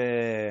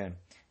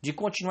 de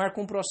continuar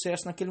com o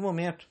processo naquele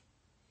momento.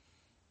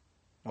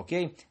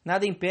 Ok?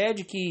 Nada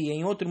impede que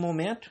em outro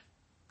momento,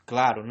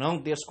 claro, não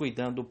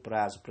descuidando do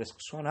prazo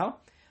prescricional,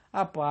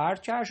 a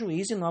parte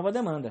ajuize nova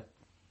demanda.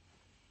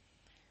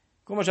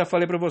 Como eu já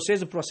falei para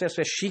vocês, o processo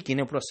é chique,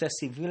 né? O processo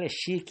civil é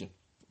chique.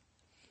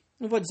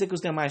 Não vou dizer que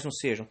os demais não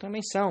sejam,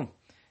 também são,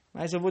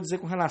 mas eu vou dizer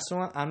com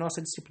relação à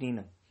nossa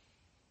disciplina.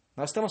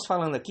 Nós estamos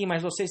falando aqui,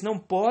 mas vocês não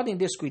podem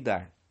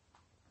descuidar.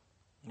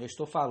 Eu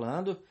estou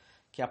falando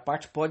que a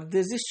parte pode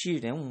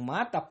desistir, né?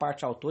 Mata a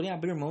parte autora em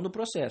abrir mão do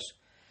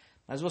processo.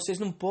 Mas vocês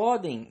não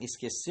podem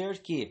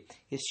esquecer que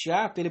este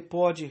ato ele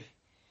pode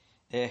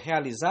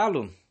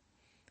realizá-lo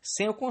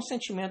sem o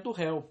consentimento do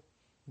réu,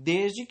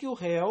 desde que o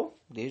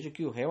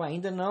réu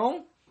ainda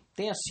não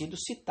tenha sido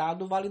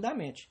citado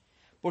validamente.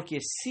 Porque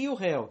se o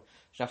réu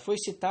já foi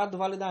citado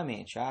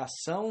validamente, a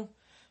ação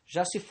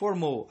já se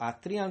formou, a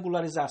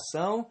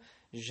triangularização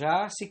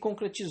já se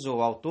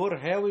concretizou, autor,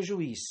 réu e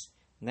juiz,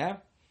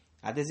 né?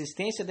 A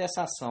desistência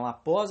dessa ação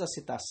após a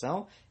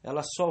citação,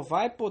 ela só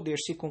vai poder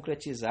se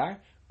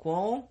concretizar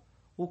com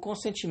o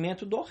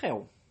consentimento do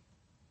réu.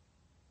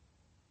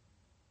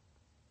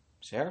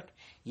 Certo?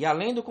 E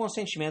além do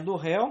consentimento do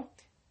réu,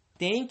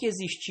 tem que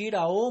existir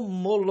a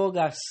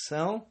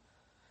homologação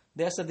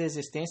dessa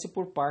desistência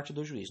por parte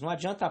do juiz. Não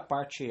adianta a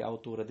parte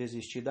autora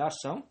desistir da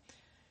ação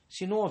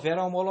se não houver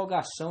a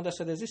homologação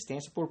dessa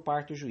desistência por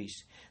parte do juiz.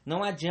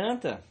 Não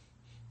adianta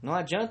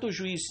o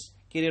juiz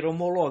querer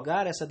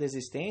homologar essa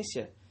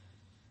desistência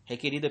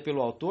requerida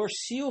pelo autor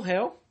se o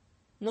réu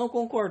não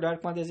concordar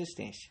com a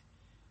desistência.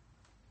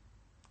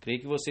 Creio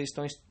que vocês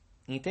estão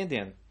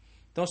entendendo.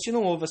 Então, se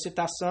não houve a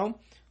citação,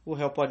 o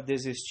réu pode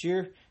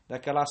desistir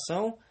daquela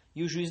ação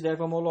e o juiz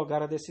deve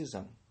homologar a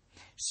decisão.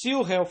 Se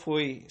o réu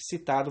foi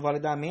citado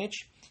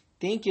validamente,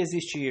 tem que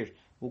existir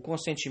o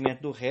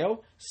consentimento do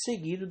réu,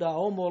 seguido da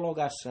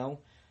homologação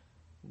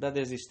da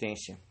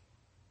desistência.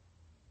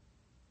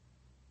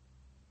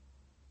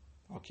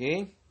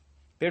 Ok?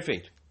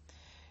 Perfeito.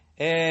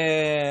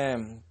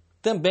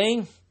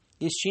 Também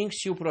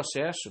extingue-se o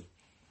processo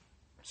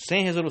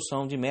sem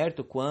resolução de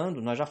mérito quando,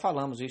 nós já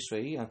falamos isso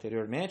aí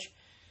anteriormente,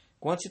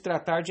 quando se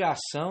tratar de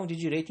ação de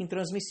direito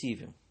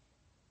intransmissível.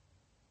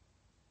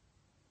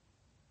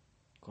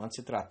 Quando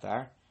se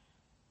tratar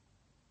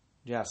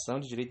de ação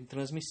de direito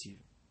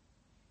intransmissível.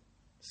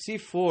 Se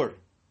for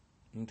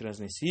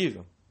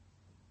intransmissível,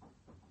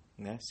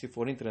 né? Se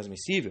for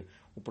intransmissível,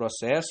 o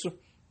processo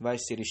vai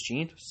ser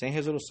extinto sem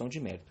resolução de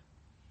mérito.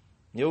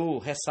 Eu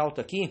ressalto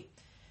aqui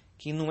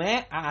que não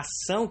é a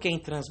ação que é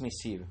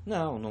intransmissível.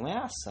 Não, não é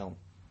a ação.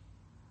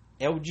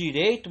 É o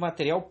direito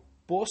material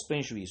posto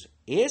em juízo.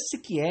 Esse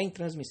que é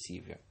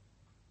intransmissível.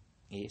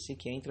 Esse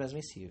que é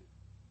intransmissível.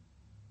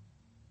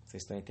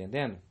 Vocês estão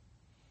entendendo?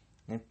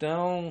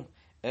 Então,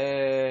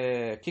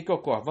 o que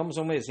ocorre? Vamos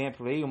a um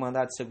exemplo aí, o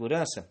mandado de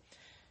segurança.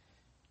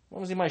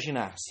 Vamos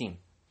imaginar, sim,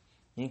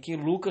 em que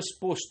Lucas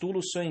postula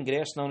o seu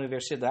ingresso na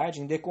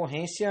universidade em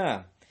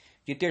decorrência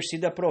de ter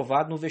sido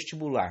aprovado no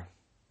vestibular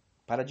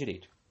para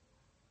direito.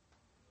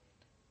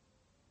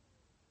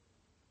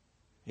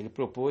 Ele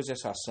propôs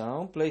essa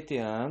ação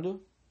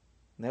pleiteando,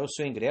 né, o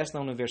seu ingresso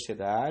na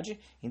universidade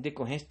em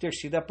decorrência de ter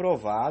sido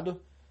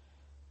aprovado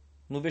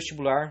no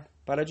vestibular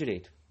para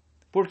direito.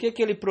 Por que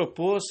ele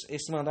propôs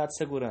esse mandado de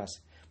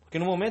segurança? Porque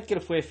no momento que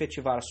ele foi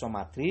efetivar a sua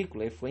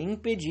matrícula, ele foi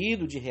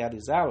impedido de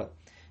realizá-la,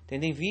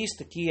 tendo em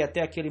vista que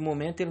até aquele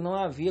momento ele não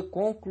havia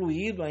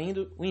concluído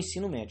ainda o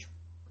ensino médio.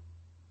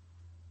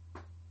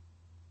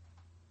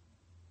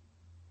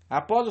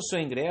 Após o seu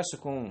ingresso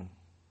com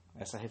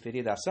essa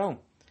referida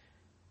ação,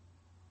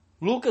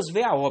 Lucas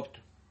veio a óbito.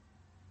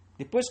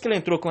 Depois que ele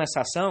entrou com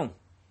essa ação,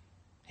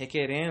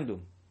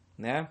 requerendo,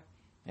 né,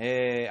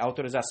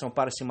 autorização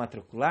para se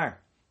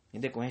matricular, em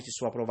decorrência de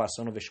sua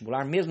aprovação no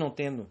vestibular, mesmo não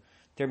tendo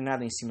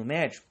terminado o ensino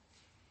médio,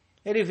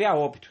 ele veio a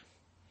óbito.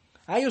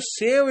 Aí o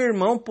seu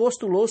irmão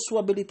postulou sua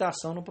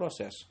habilitação no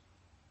processo.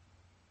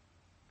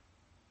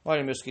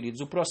 Olha, meus queridos,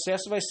 o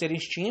processo vai ser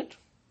extinto.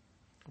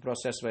 O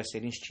processo vai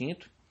ser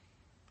extinto,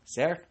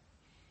 certo?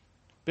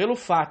 Pelo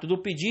fato do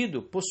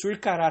pedido possuir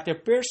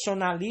caráter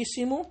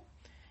personalíssimo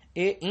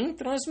e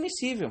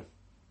intransmissível.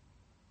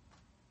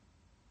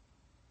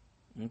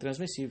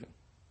 Intransmissível.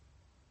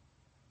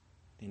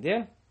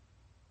 Entendeu?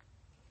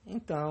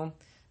 Então,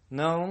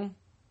 não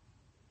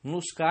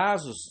nos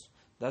casos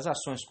das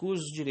ações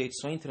cujos direitos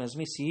são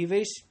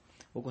intransmissíveis,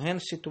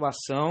 ocorrendo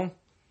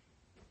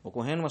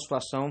uma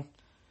situação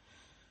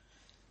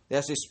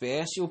dessa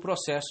espécie, o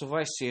processo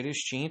vai ser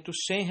extinto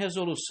sem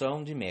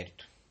resolução de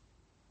mérito.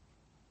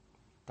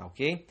 Tá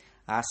ok?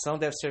 A ação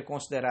deve ser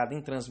considerada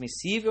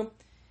intransmissível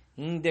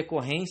em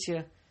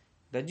decorrência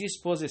da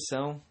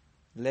disposição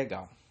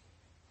legal.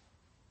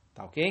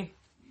 Tá ok?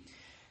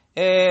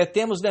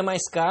 Temos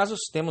demais casos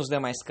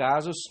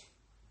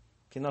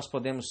que nós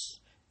podemos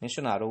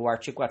mencionar. O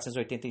artigo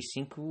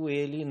 485,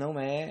 ele não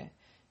é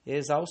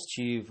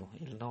exaustivo.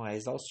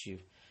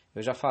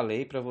 Eu já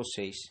falei para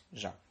vocês,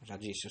 já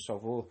disse, eu só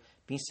vou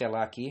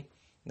pincelar aqui,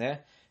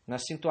 né,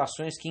 nas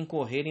situações que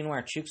incorrerem no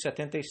artigo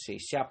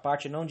 76. Se a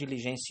parte não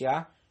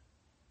diligenciar,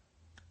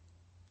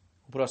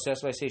 o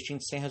processo vai ser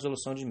extinto sem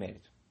resolução de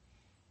mérito.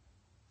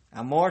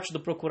 A morte do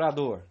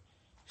procurador,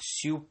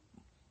 se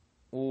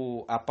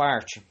a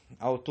parte,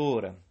 a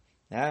autora,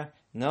 né,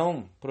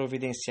 não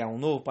providenciar um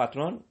novo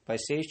patrono, vai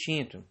ser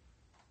extinto.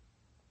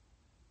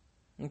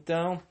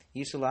 Então,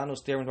 isso lá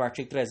nos termos do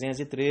artigo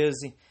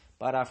 313,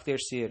 parágrafo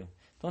 3º.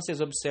 Então, vocês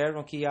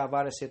observam que há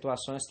várias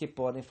situações que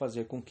podem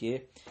fazer com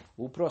que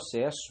o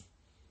processo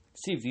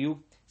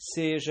civil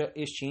seja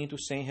extinto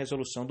sem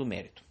resolução do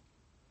mérito.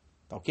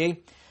 Tá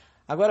ok?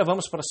 Agora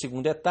vamos para a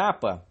segunda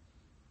etapa,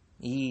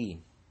 e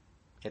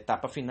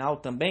etapa final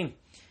também,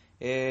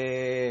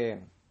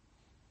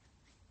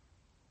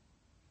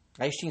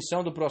 a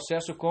extinção do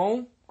processo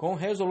com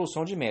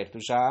resolução de mérito,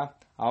 já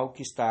algo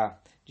que está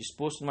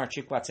disposto no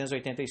artigo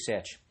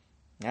 487,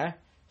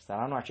 né? Está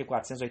lá no artigo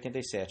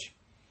 487.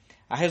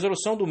 A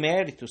resolução do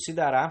mérito se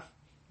dará,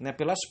 né,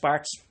 pelas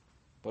partes.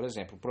 Por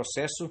exemplo, o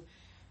processo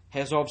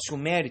resolve-se o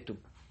mérito,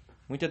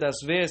 muitas das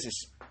vezes,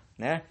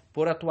 né,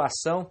 por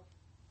atuação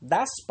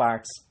das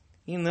partes,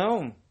 e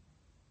não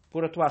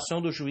por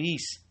atuação do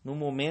juiz no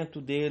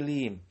momento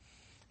dele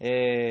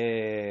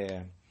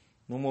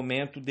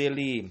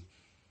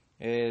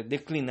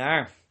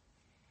declinar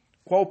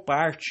qual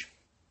parte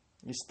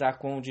está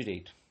com o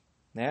direito,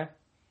 né?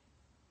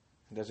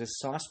 Às vezes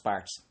são as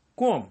partes.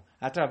 Como?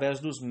 Através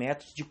dos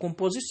métodos de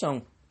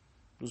composição.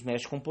 Dos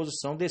métodos de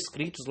composição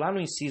descritos lá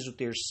no inciso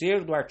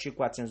 3º do artigo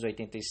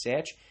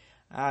 487,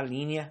 a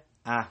linha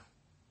A.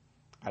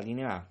 A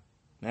linha A,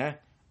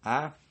 né?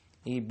 A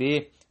e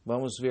B,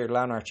 vamos ver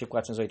lá no artigo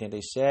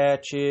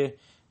 487.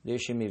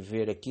 Deixa-me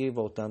ver aqui,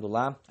 voltando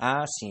lá.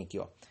 Ah, sim, aqui,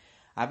 ó.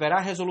 Haverá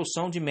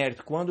resolução de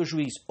mérito quando o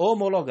juiz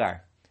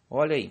homologar.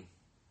 Olha aí.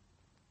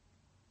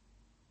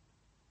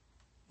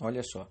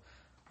 Olha só.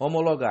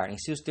 Homologar,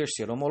 inciso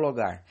 3º,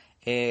 homologar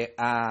é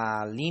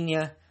a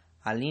linha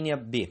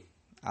B.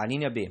 A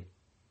linha B.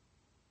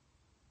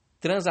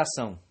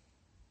 Transação.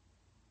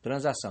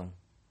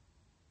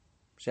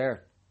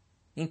 Certo?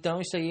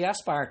 Então, isso aí é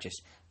as partes.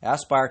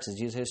 As partes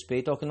diz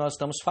respeito ao que nós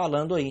estamos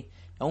falando aí.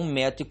 É um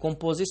método de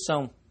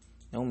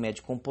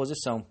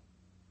composição.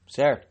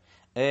 Certo?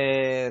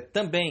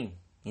 também,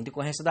 em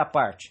decorrência da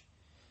parte,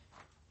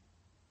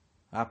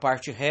 a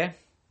parte ré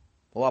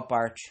ou a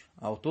parte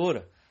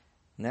autora,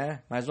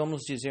 né? Mas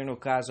vamos dizer no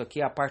caso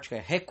aqui, a parte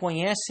ré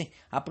reconhece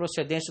a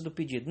procedência do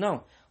pedido.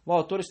 Não, o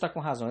autor está com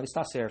razão, ele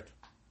está certo.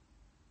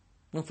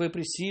 Não foi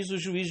preciso o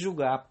juiz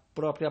julgar a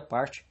própria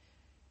parte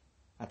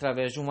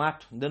através de um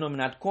ato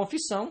denominado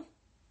confissão,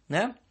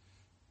 né?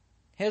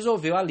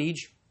 Resolveu a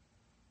lide,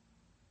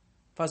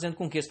 fazendo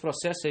com que esse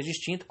processo seja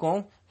distinto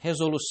com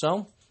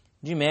resolução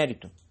de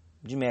mérito,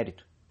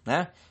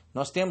 né?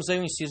 Nós temos aí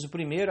o inciso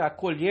primeiro,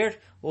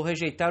 acolher ou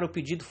rejeitar o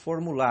pedido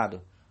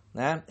formulado,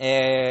 né?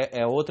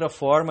 É outra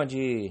forma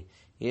de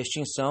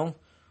extinção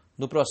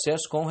do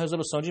processo com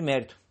resolução de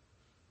mérito,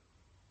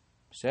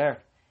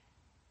 certo?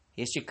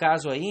 Esse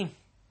caso,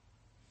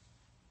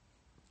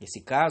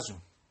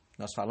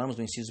 nós falamos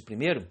do inciso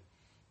primeiro,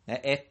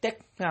 é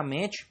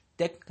tecnicamente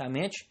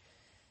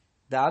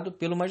dado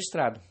pelo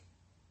magistrado.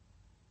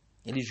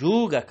 Ele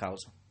julga a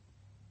causa.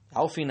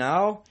 Ao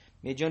final,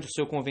 mediante o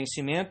seu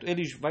convencimento,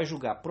 ele vai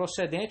julgar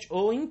procedente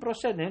ou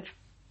improcedente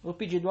o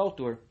pedido do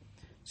autor.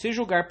 Se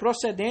julgar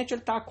procedente,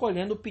 ele está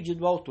acolhendo o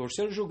pedido do autor.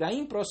 Se ele julgar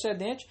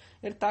improcedente,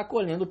 ele está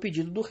acolhendo o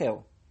pedido do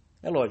réu.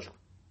 É lógico,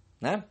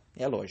 né?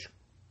 É lógico.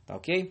 Tá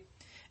ok?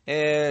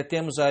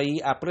 Temos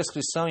aí a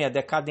prescrição e a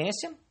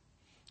decadência.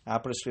 A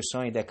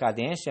prescrição e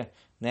decadência,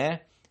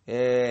 né?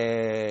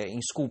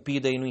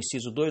 Esculpida aí no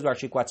inciso 2 do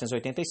artigo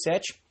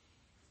 487.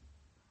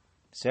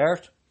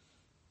 Certo?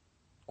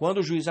 Quando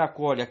o juiz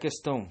acolhe a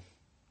questão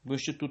do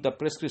instituto da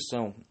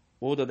prescrição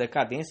ou da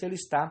decadência, ele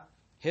está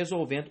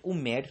resolvendo o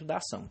mérito da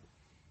ação.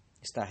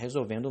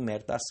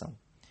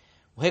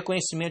 O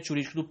reconhecimento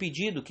jurídico do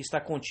pedido, que está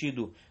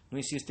contido no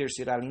inciso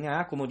 3º, a linha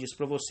A, como eu disse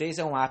para vocês,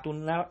 é um ato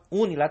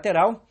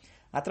unilateral,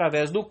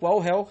 através do qual o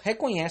réu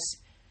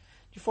reconhece,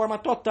 de forma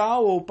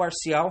total ou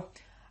parcial,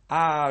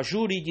 a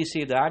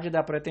juridicidade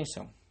da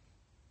pretensão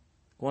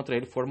contra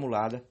ele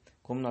formulada,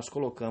 como nós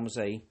colocamos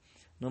aí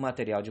no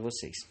material de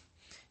vocês.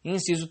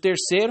 Inciso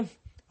 3º,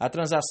 a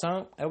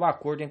transação é o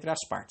acordo entre as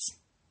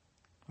partes.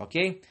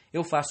 Ok?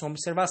 Eu faço uma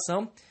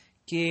observação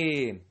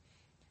que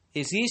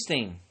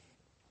existem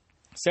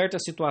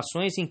certas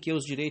situações em que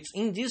os direitos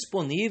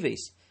indisponíveis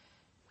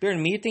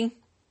permitem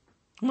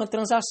uma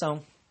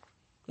transação.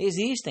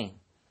 Existem,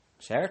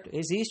 certo?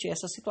 Existe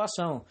essa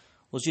situação.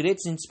 Os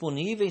direitos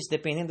indisponíveis,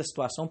 dependendo da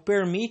situação,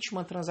 permite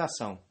uma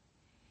transação.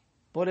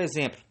 Por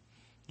exemplo,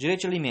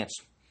 direito de alimentos.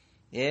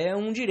 É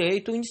um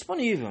direito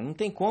indisponível. Não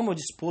tem como eu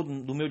dispor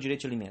do meu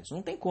direito de alimentos.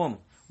 Não tem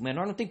como. O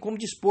menor não tem como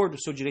dispor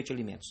do seu direito de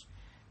alimentos.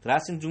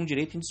 Trata-se de um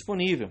direito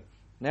indisponível,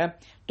 né?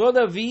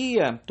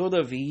 Todavia,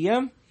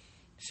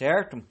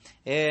 certo?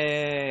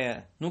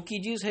 No que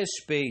diz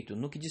respeito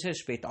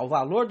ao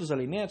valor dos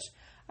alimentos,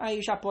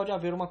 aí já pode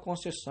haver uma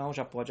concessão,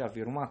 já pode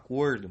haver um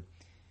acordo.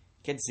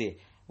 Quer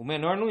dizer, o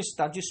menor não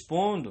está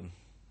dispondo,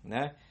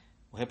 né?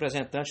 O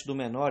representante do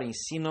menor em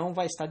si não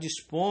vai estar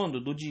dispondo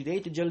do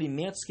direito de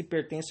alimentos que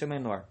pertence ao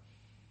menor.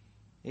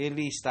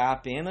 Ele está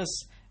apenas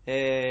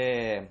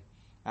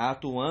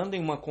atuando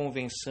em uma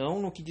convenção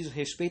no que diz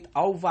respeito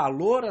ao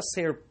valor a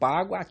ser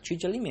pago a título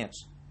de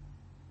alimentos.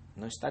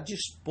 Não está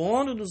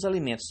dispondo dos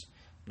alimentos,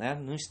 né?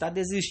 Não está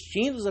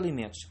desistindo dos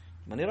alimentos,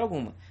 de maneira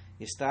alguma.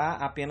 Está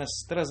apenas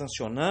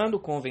transacionando,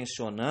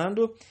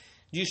 convencionando,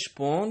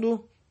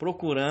 dispondo,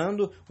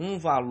 procurando um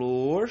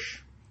valor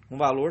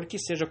que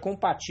seja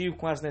compatível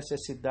com as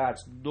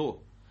necessidades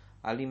do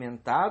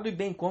alimentado e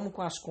bem como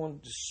com as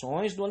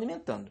condições do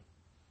alimentando.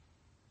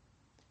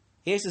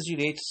 Esses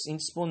direitos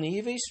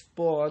indisponíveis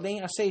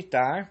podem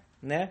aceitar,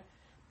 né?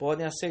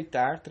 Podem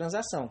aceitar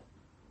transação.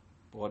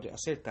 Pode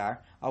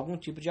aceitar algum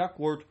tipo de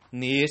acordo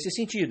nesse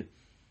sentido.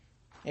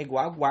 É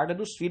igual a guarda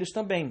dos filhos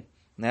também,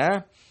 né?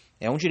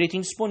 É um direito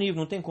indisponível,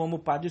 não tem como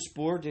o pai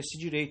dispor desse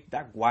direito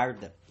da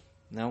guarda,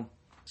 não,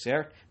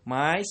 certo?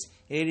 Mas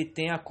ele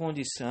tem a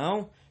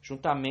condição,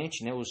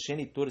 juntamente, né, os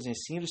genitores em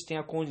si, eles têm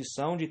a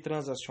condição de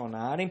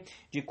transacionarem,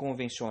 de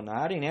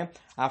convencionarem, né,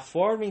 a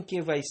forma em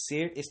que vai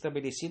ser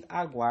estabelecida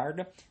a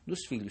guarda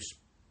dos filhos.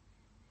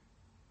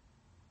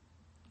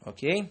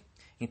 Ok?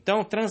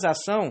 Então,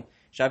 transação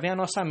já vem à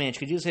nossa mente,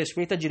 que diz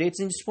respeito a direitos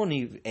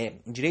indisponíveis,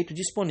 direitos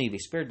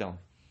disponíveis, perdão.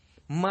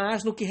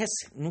 Mas no que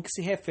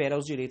se refere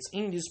aos direitos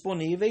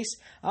indisponíveis,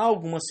 há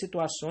algumas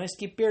situações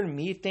que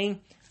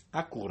permitem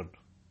acordo.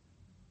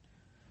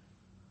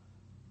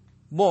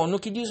 Bom, no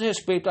que diz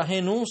respeito à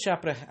renúncia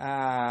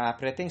à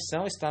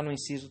pretensão, está no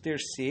inciso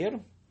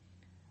 3º,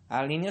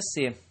 a linha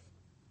C.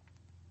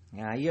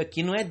 Aí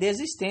aqui não é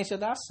desistência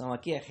da ação,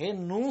 aqui é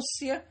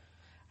renúncia.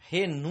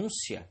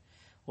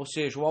 Ou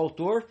seja, o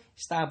autor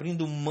está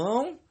abrindo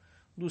mão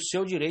do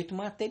seu direito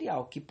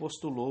material que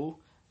postulou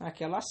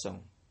naquela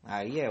ação.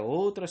 Aí é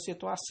outra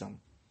situação,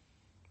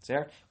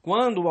 certo?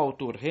 Quando o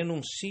autor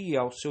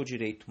renuncia ao seu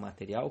direito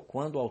material,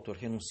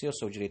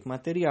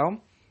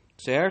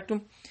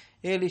 certo?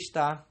 Ele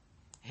está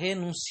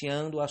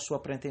renunciando à sua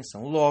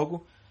pretensão.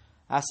 Logo,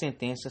 a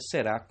sentença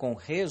será com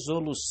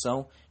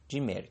resolução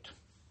de mérito.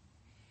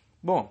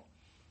 Bom,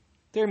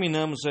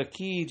 terminamos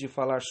aqui de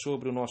falar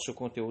sobre o nosso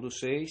conteúdo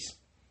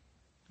 6.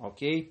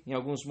 ok? Em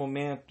alguns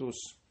momentos,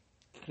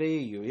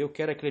 eu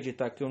quero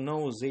acreditar que eu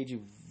não usei de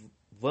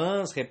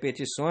vãs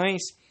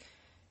repetições,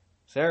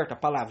 certo? A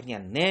palavrinha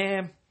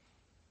né,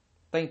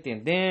 tá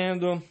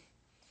entendendo?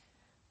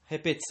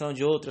 Repetição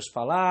de outras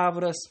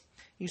palavras.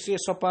 Isso é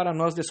só para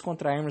nós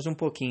descontrairmos um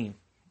pouquinho.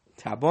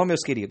 Tá bom,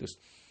 meus queridos?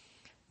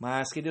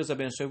 Mas que Deus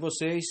abençoe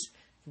vocês,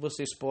 que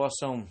vocês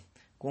possam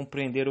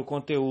compreender o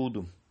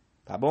conteúdo,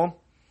 tá bom?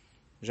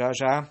 Já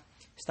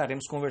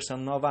estaremos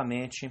conversando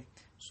novamente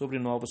sobre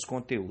novos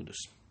conteúdos.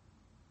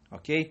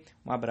 Ok?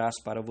 Um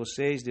abraço para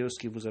vocês, Deus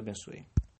que vos abençoe.